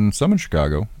Michigan and some in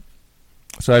Chicago.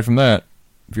 Aside from that,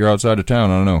 if you're outside of town,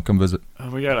 I don't know, come visit.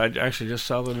 Oh my God, I actually just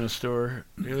saw them in a store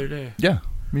the other day. Yeah,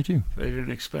 me too. They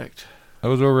didn't expect. I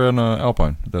was over on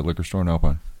Alpine, at that liquor store in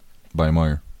Alpine, by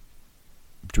Meyer,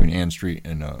 between Ann Street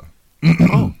and...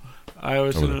 Oh, I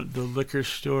was in the liquor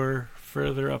store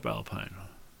further up Alpine.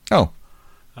 Oh.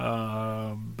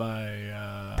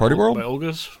 By... Party World? By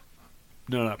Olga's?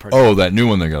 No, not Party World. Oh, that new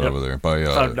one they got over there. By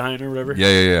Cloud9 or whatever?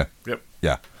 Yeah. Yep.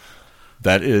 Yeah.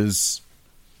 That's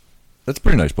a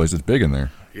pretty nice place. It's big in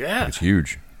there. Yeah. It's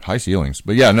huge. High ceilings.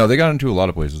 But yeah, no, they got into a lot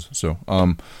of places. So,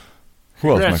 who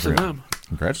else am I forgetting?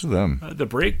 Congrats to them. The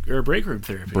break room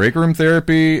therapy. Break room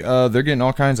therapy. They're getting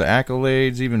all kinds of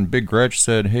accolades. Even Big Gretch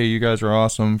said, "Hey, you guys are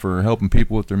awesome for helping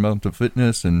people with their mental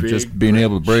fitness and just being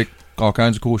able to break all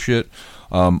kinds of cool shit."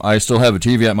 I still have a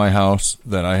TV at my house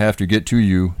that I have to get to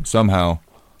you somehow.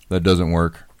 That doesn't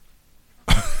work.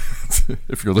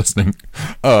 If you're listening,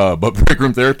 but break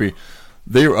room therapy.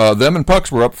 Them and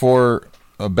Pucks were up for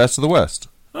Best of the West.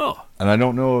 Oh. And I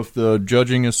don't know if the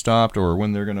judging is stopped or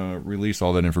when they're going to release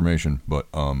all that information, but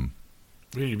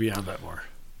we need to be on that more.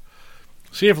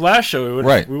 See, if last show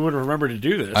we would have remembered to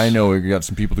do this. I know we got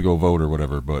some people to go vote or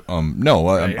whatever, but no,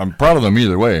 I'm proud of them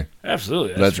either way.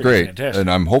 Absolutely, that's great. Fantastic. And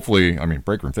I'm hopefully,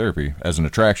 break room therapy as an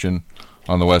attraction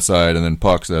on the west side, and then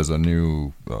Pucks as a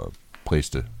new place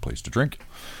to drink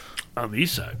on the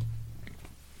east side.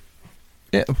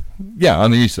 Yeah,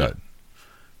 on the east side.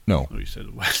 No. Oh, you said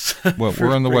the west. Well,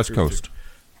 we're on the west coast.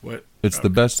 What? It's the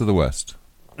best of the west.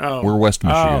 Oh. We're West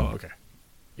Michigan. Oh, okay.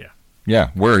 Yeah. Yeah,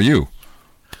 where are you?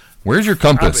 Where's your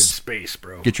compass? I'm in space,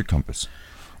 bro. Get your compass.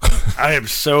 I am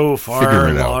so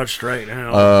far launched right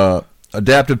now.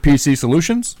 Adaptive PC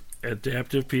Solutions?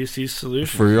 Adaptive PC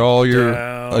Solutions. For all your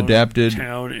adapted...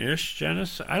 Downtown-ish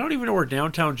Jenison. I don't even know where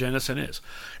downtown Jenison is.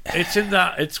 It's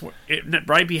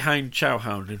right behind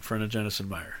Chowhound in front of Jenison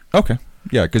Meyer. Okay.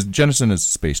 Yeah, because Jenison is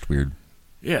spaced weird.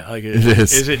 Yeah, like it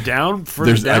is. Is it down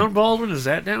further down, Baldwin? Is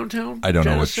that downtown? I don't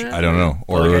Jenison? know. I don't know.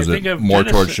 Or is it more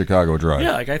Jenison, towards Chicago Drive?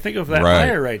 Yeah, like I think of that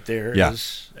Meyer right there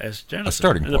as Jenison. A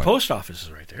starting point. And the post office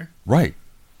is right there. Right.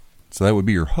 So that would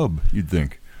be your hub, you'd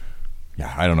think.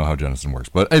 Yeah, I don't know how Jenison works.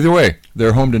 But either way,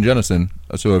 they're homed in Jenison.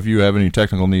 So if you have any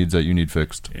technical needs that you need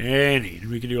fixed.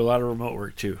 We can do a lot of remote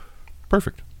work too.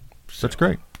 Perfect. So, that's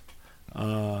great. Who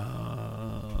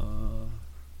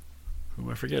am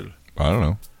I forgetting? I don't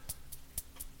know.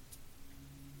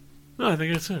 No, I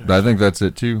think that's it. I think that's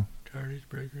it too. Tardy's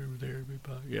Break Room Therapy.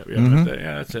 Yeah,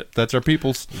 that's it. That's our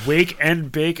people's. Wake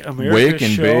and Bake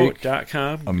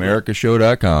AmericaShow.com.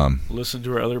 AmericaShow.com. Listen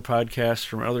to our other podcasts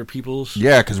from other people's.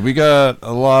 Yeah, because we got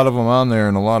a lot of them on there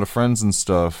and a lot of friends and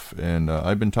stuff. And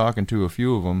I've been talking to a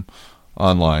few of them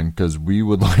online because we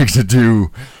would like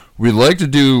to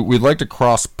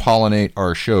cross-pollinate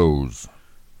our shows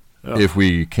if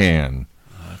we can.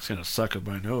 That's going to suck up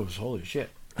my nose. Holy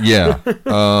shit. Yeah.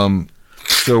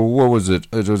 So what was it?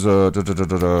 It was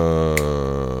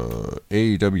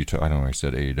AEW talk. I don't know. I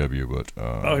said AEW, but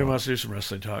he wants to do some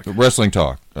wrestling talk. Wrestling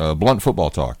talk, Blunt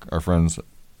Football Talk. Our friends,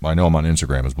 I know them on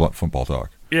Instagram as Blunt Football Talk.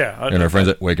 Yeah, and our friends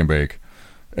at Wake and Bake,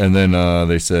 and then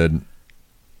they said,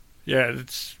 yeah,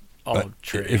 it's all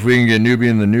trade. If we can get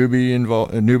newbie and the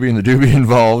doobie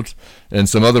involved, and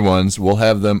some other ones, we'll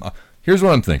have them. Here's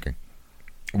what I'm thinking: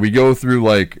 we go through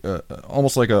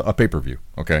almost like a pay-per-view,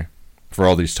 okay, for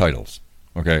all these titles.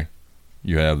 Okay,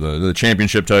 you have the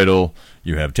championship title,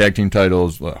 you have tag team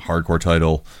titles, hardcore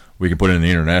title. We can put in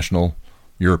the international,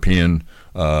 European.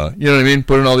 You know what I mean?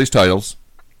 Put in all these titles,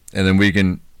 and then we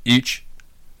can each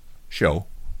show,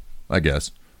 I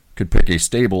guess, could pick a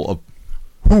stable of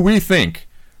who we think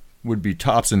would be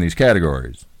tops in these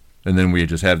categories, and then we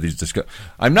just have these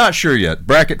I'm not sure yet.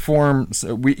 Bracket form.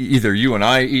 We either you and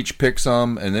I each pick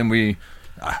some, and then we.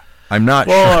 I'm not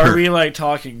sure. Well, are we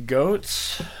talking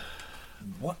goats?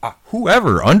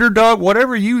 Whoever, underdog,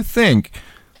 whatever you think,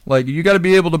 you got to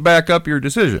be able to back up your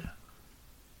decision.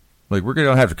 We're going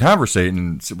to have to conversate,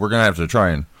 and we're going to have to try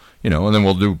and, and then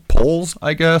we'll do polls,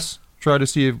 I guess. Try to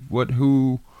see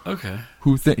who Okay.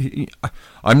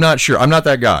 I'm not sure. I'm not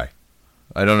that guy.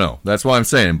 I don't know. That's why I'm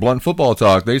saying Blunt Football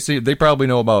Talk. They probably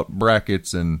know about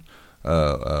brackets and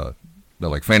the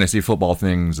like fantasy football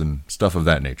things and stuff of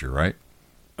that nature, right?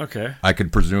 Okay. I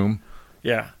could presume.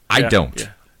 Yeah. I don't.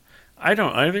 Yeah. I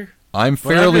don't either. I'm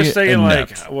fairly I'm just saying,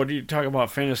 inept. like, what do you talk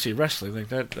about fantasy wrestling? Like,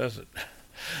 that doesn't...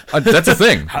 That's a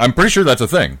thing. I'm pretty sure that's a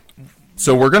thing.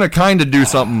 So we're going to kind of do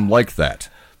something like that.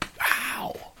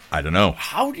 How? I don't know.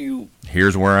 How do you...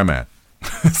 Here's where I'm at.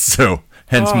 So,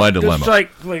 hence my dilemma.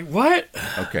 It's like what?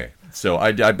 Okay. So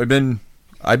I've been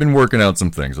working out some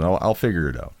things, and I'll figure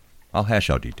it out. I'll hash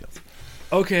out details.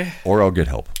 Okay. Or I'll get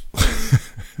help.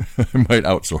 I might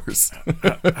outsource.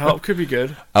 Help could be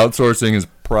good. Outsourcing is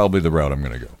probably the route I'm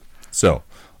going to go. So,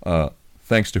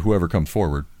 thanks to whoever comes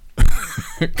forward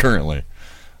currently.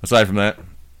 Aside from that,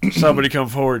 somebody come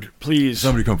forward, please.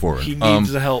 Somebody come forward. He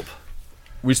needs the help.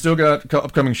 We still got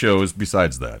upcoming shows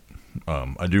besides that.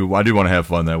 I do want to have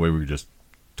fun. That way we just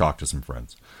talk to some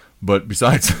friends. But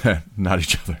besides that, not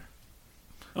each other.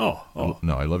 Oh.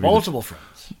 No, I love you. Multiple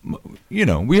friends. You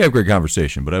know, we have great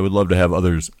conversation, but I would love to have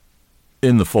others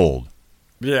in the fold.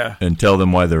 Yeah. And tell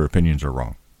them why their opinions are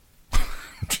wrong.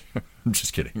 I'm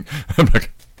just kidding.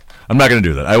 I'm not going to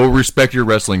do that. I will respect your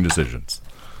wrestling decisions.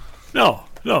 No,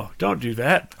 don't do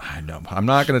that. I know. I'm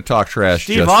not going to talk trash.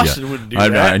 Steve Austin wouldn't do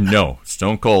that. I know.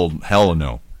 Stone Cold, hell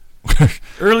no.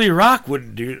 Early Rock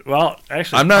wouldn't do. Well,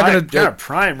 actually, I'm not going to.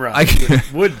 Prime Rock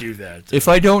would do that. If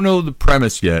I don't know the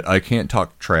premise yet, I can't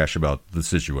talk trash about the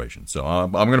situation. So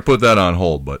I'm going to put that on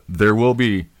hold. But there will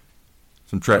be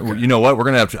some trash. Okay. You know what? We're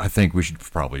going to have to. I think we should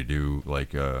probably do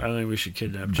like. I think we should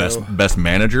kidnap Joe. Best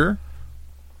manager.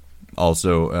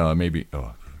 Also, maybe.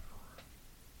 Oh.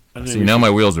 See, now my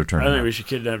wheels are turning. I think we should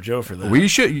kidnap Joe for that. We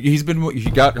should. He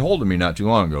got hold of me not too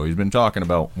long ago. He's been talking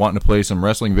about wanting to play some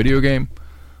wrestling video game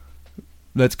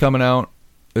that's coming out.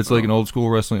 It's like an old school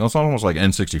wrestling. It's almost like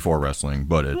N64 wrestling,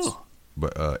 but it's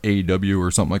AEW or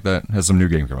something like that. Has some new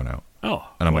game coming out. Oh,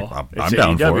 and I'm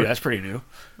down AEW, for it. That's pretty new.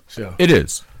 So it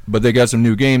is, but they got some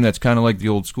new game that's kind of like the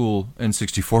old school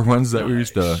N64 ones that we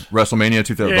used to WrestleMania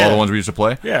 2000, all the ones we used to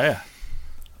play. Yeah.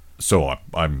 So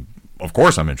I'm of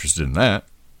course I'm interested in that.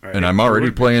 Right. And I'm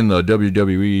already playing the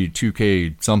WWE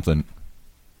 2K something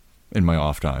in my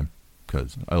off time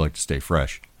because I like to stay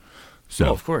fresh.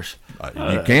 So of course.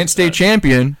 You can't stay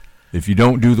champion if you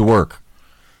don't do the work.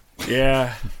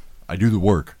 Yeah. I do the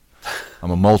work.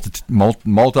 I'm a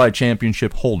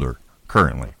multi-championship holder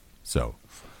currently. So.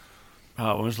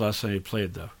 When was the last time you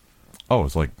played, though? Oh,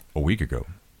 it's like a week ago.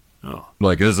 Oh.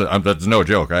 Like, that's no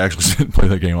joke. I actually didn't play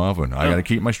that game often. I got to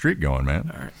keep my streak going, man.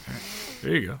 All right.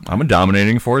 There you go. I'm a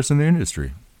dominating force in the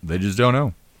industry. They just don't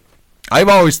know. I've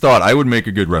always thought I would make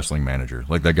a good wrestling manager.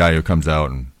 Like that guy who comes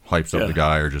out and hypes up the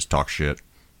guy or just talks shit.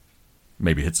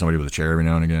 Maybe hit somebody with a chair every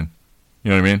now and again. You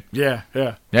know what I mean?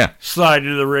 Yeah. Slide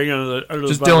into the ring under the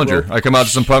just Dillinger. I come out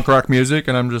to some punk rock music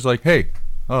and I'm just like, hey,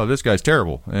 this guy's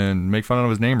terrible. And make fun of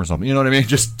his name or something. You know what I mean?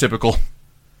 Just typical.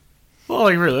 Well,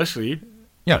 like realistically,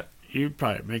 yeah. You'd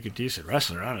probably make a decent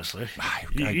wrestler, honestly.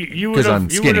 You would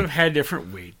have had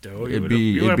different weight, though. It'd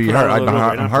be hard.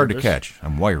 I'm hard to catch.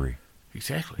 I'm wiry.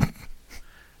 Exactly.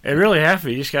 It really have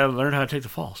to. You just got to learn how to take the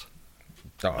falls.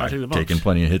 I've taken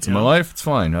plenty of hits in my life. It's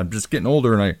fine. I'm just getting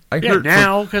older, and I hurt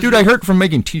now. I hurt from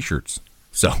making T-shirts.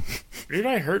 So. Dude,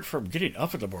 I hurt from getting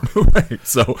up at the morning. Right.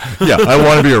 So, yeah, I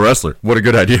want to be a wrestler. What a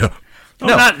good idea.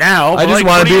 No, not now. I just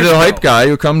want to be the hype guy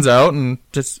who comes out and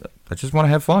I just want to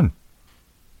have fun.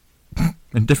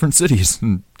 In different cities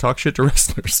and talk shit to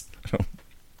wrestlers.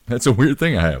 That's a weird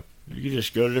thing I have. You can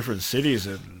just go to different cities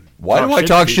and. Why do I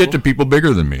talk shit to people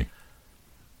bigger than me?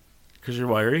 Because you're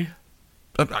wiry.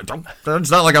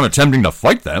 It's not like I'm attempting to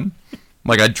fight them.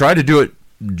 Like I try to do it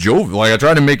jovial. Like I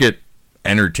try to make it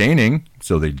entertaining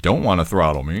so they don't want to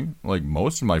throttle me. Like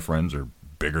most of my friends are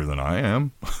bigger than I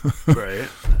am. Right.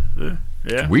 Yeah.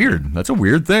 It's weird. That's a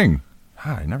weird thing.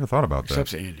 I never thought about that.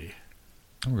 Except Andy.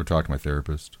 I'm going to talk to my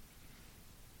therapist.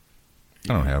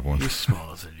 I don't have one. He's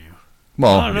smaller than you.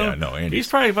 Well, yeah, no, Andy. He's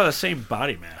probably about the same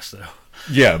body mass, though.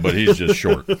 Yeah, but he's just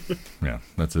short. Yeah,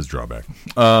 that's his drawback.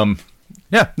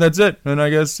 Yeah, that's it. And I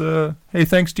guess, hey,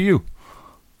 thanks to you.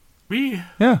 Me?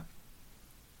 Yeah.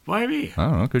 Why me? I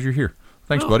don't know, because you're here.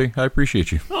 Thanks, buddy. I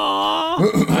appreciate you.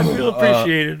 Aww, I feel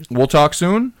appreciated. We'll talk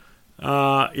soon.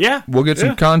 Yeah. We'll get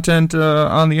some content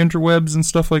on the interwebs and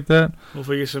stuff like that.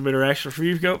 Hopefully get some interaction for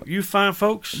you fine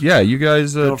folks. Yeah, you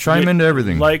guys chime into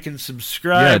everything. Like and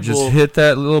subscribe. Yeah, just hit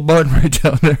that little button right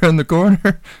down there in the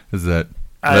corner. Does that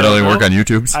only work on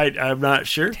YouTube's? I'm not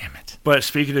sure. Damn it. But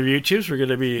speaking of YouTube's, we're going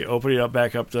to be opening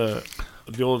back up the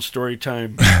old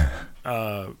Storytime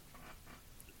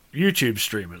YouTube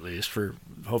stream, at least, for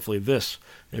hopefully this,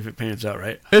 if it pans out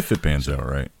right. If it pans out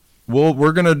right. Well,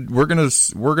 we're gonna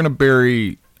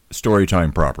bury story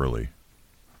time properly.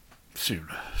 Soon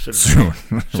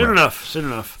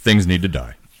enough. Things need to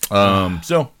die.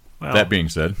 That being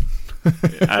said,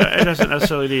 it doesn't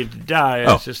necessarily need to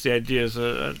die. It's just the idea is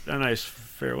a nice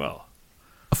farewell.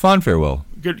 A fond farewell.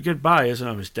 Goodbye isn't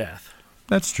always death.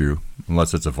 That's true,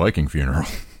 unless it's a Viking funeral.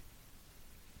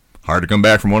 Hard to come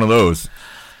back from one of those.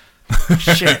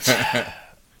 Shit.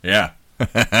 Yeah.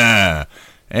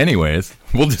 Anyways,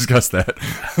 we'll discuss that.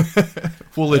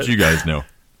 We'll let you guys know.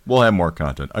 We'll have more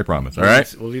content, I promise. All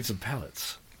right? We'll need some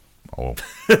pallets. Oh,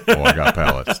 I got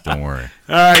pallets. Don't worry.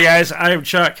 All right, guys. I'm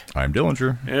Chuck. I'm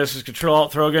Dillinger. And this is Control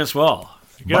Alt Throw Against Wall.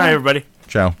 Good night, everybody.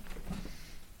 Ciao.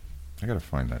 I gotta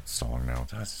find that song now.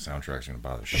 That soundtrack's gonna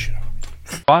bother the shit out of me.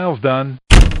 File's done.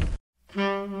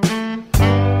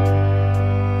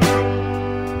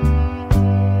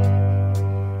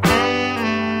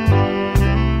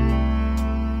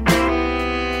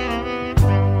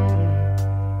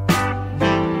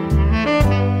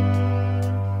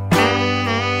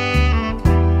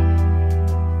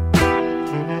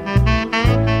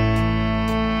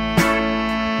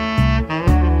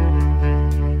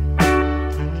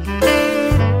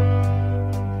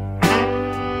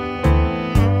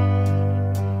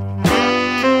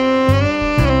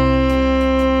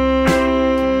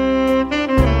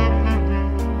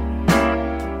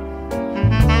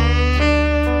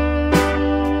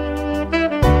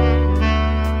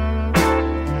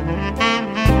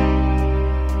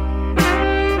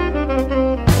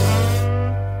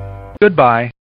 Goodbye.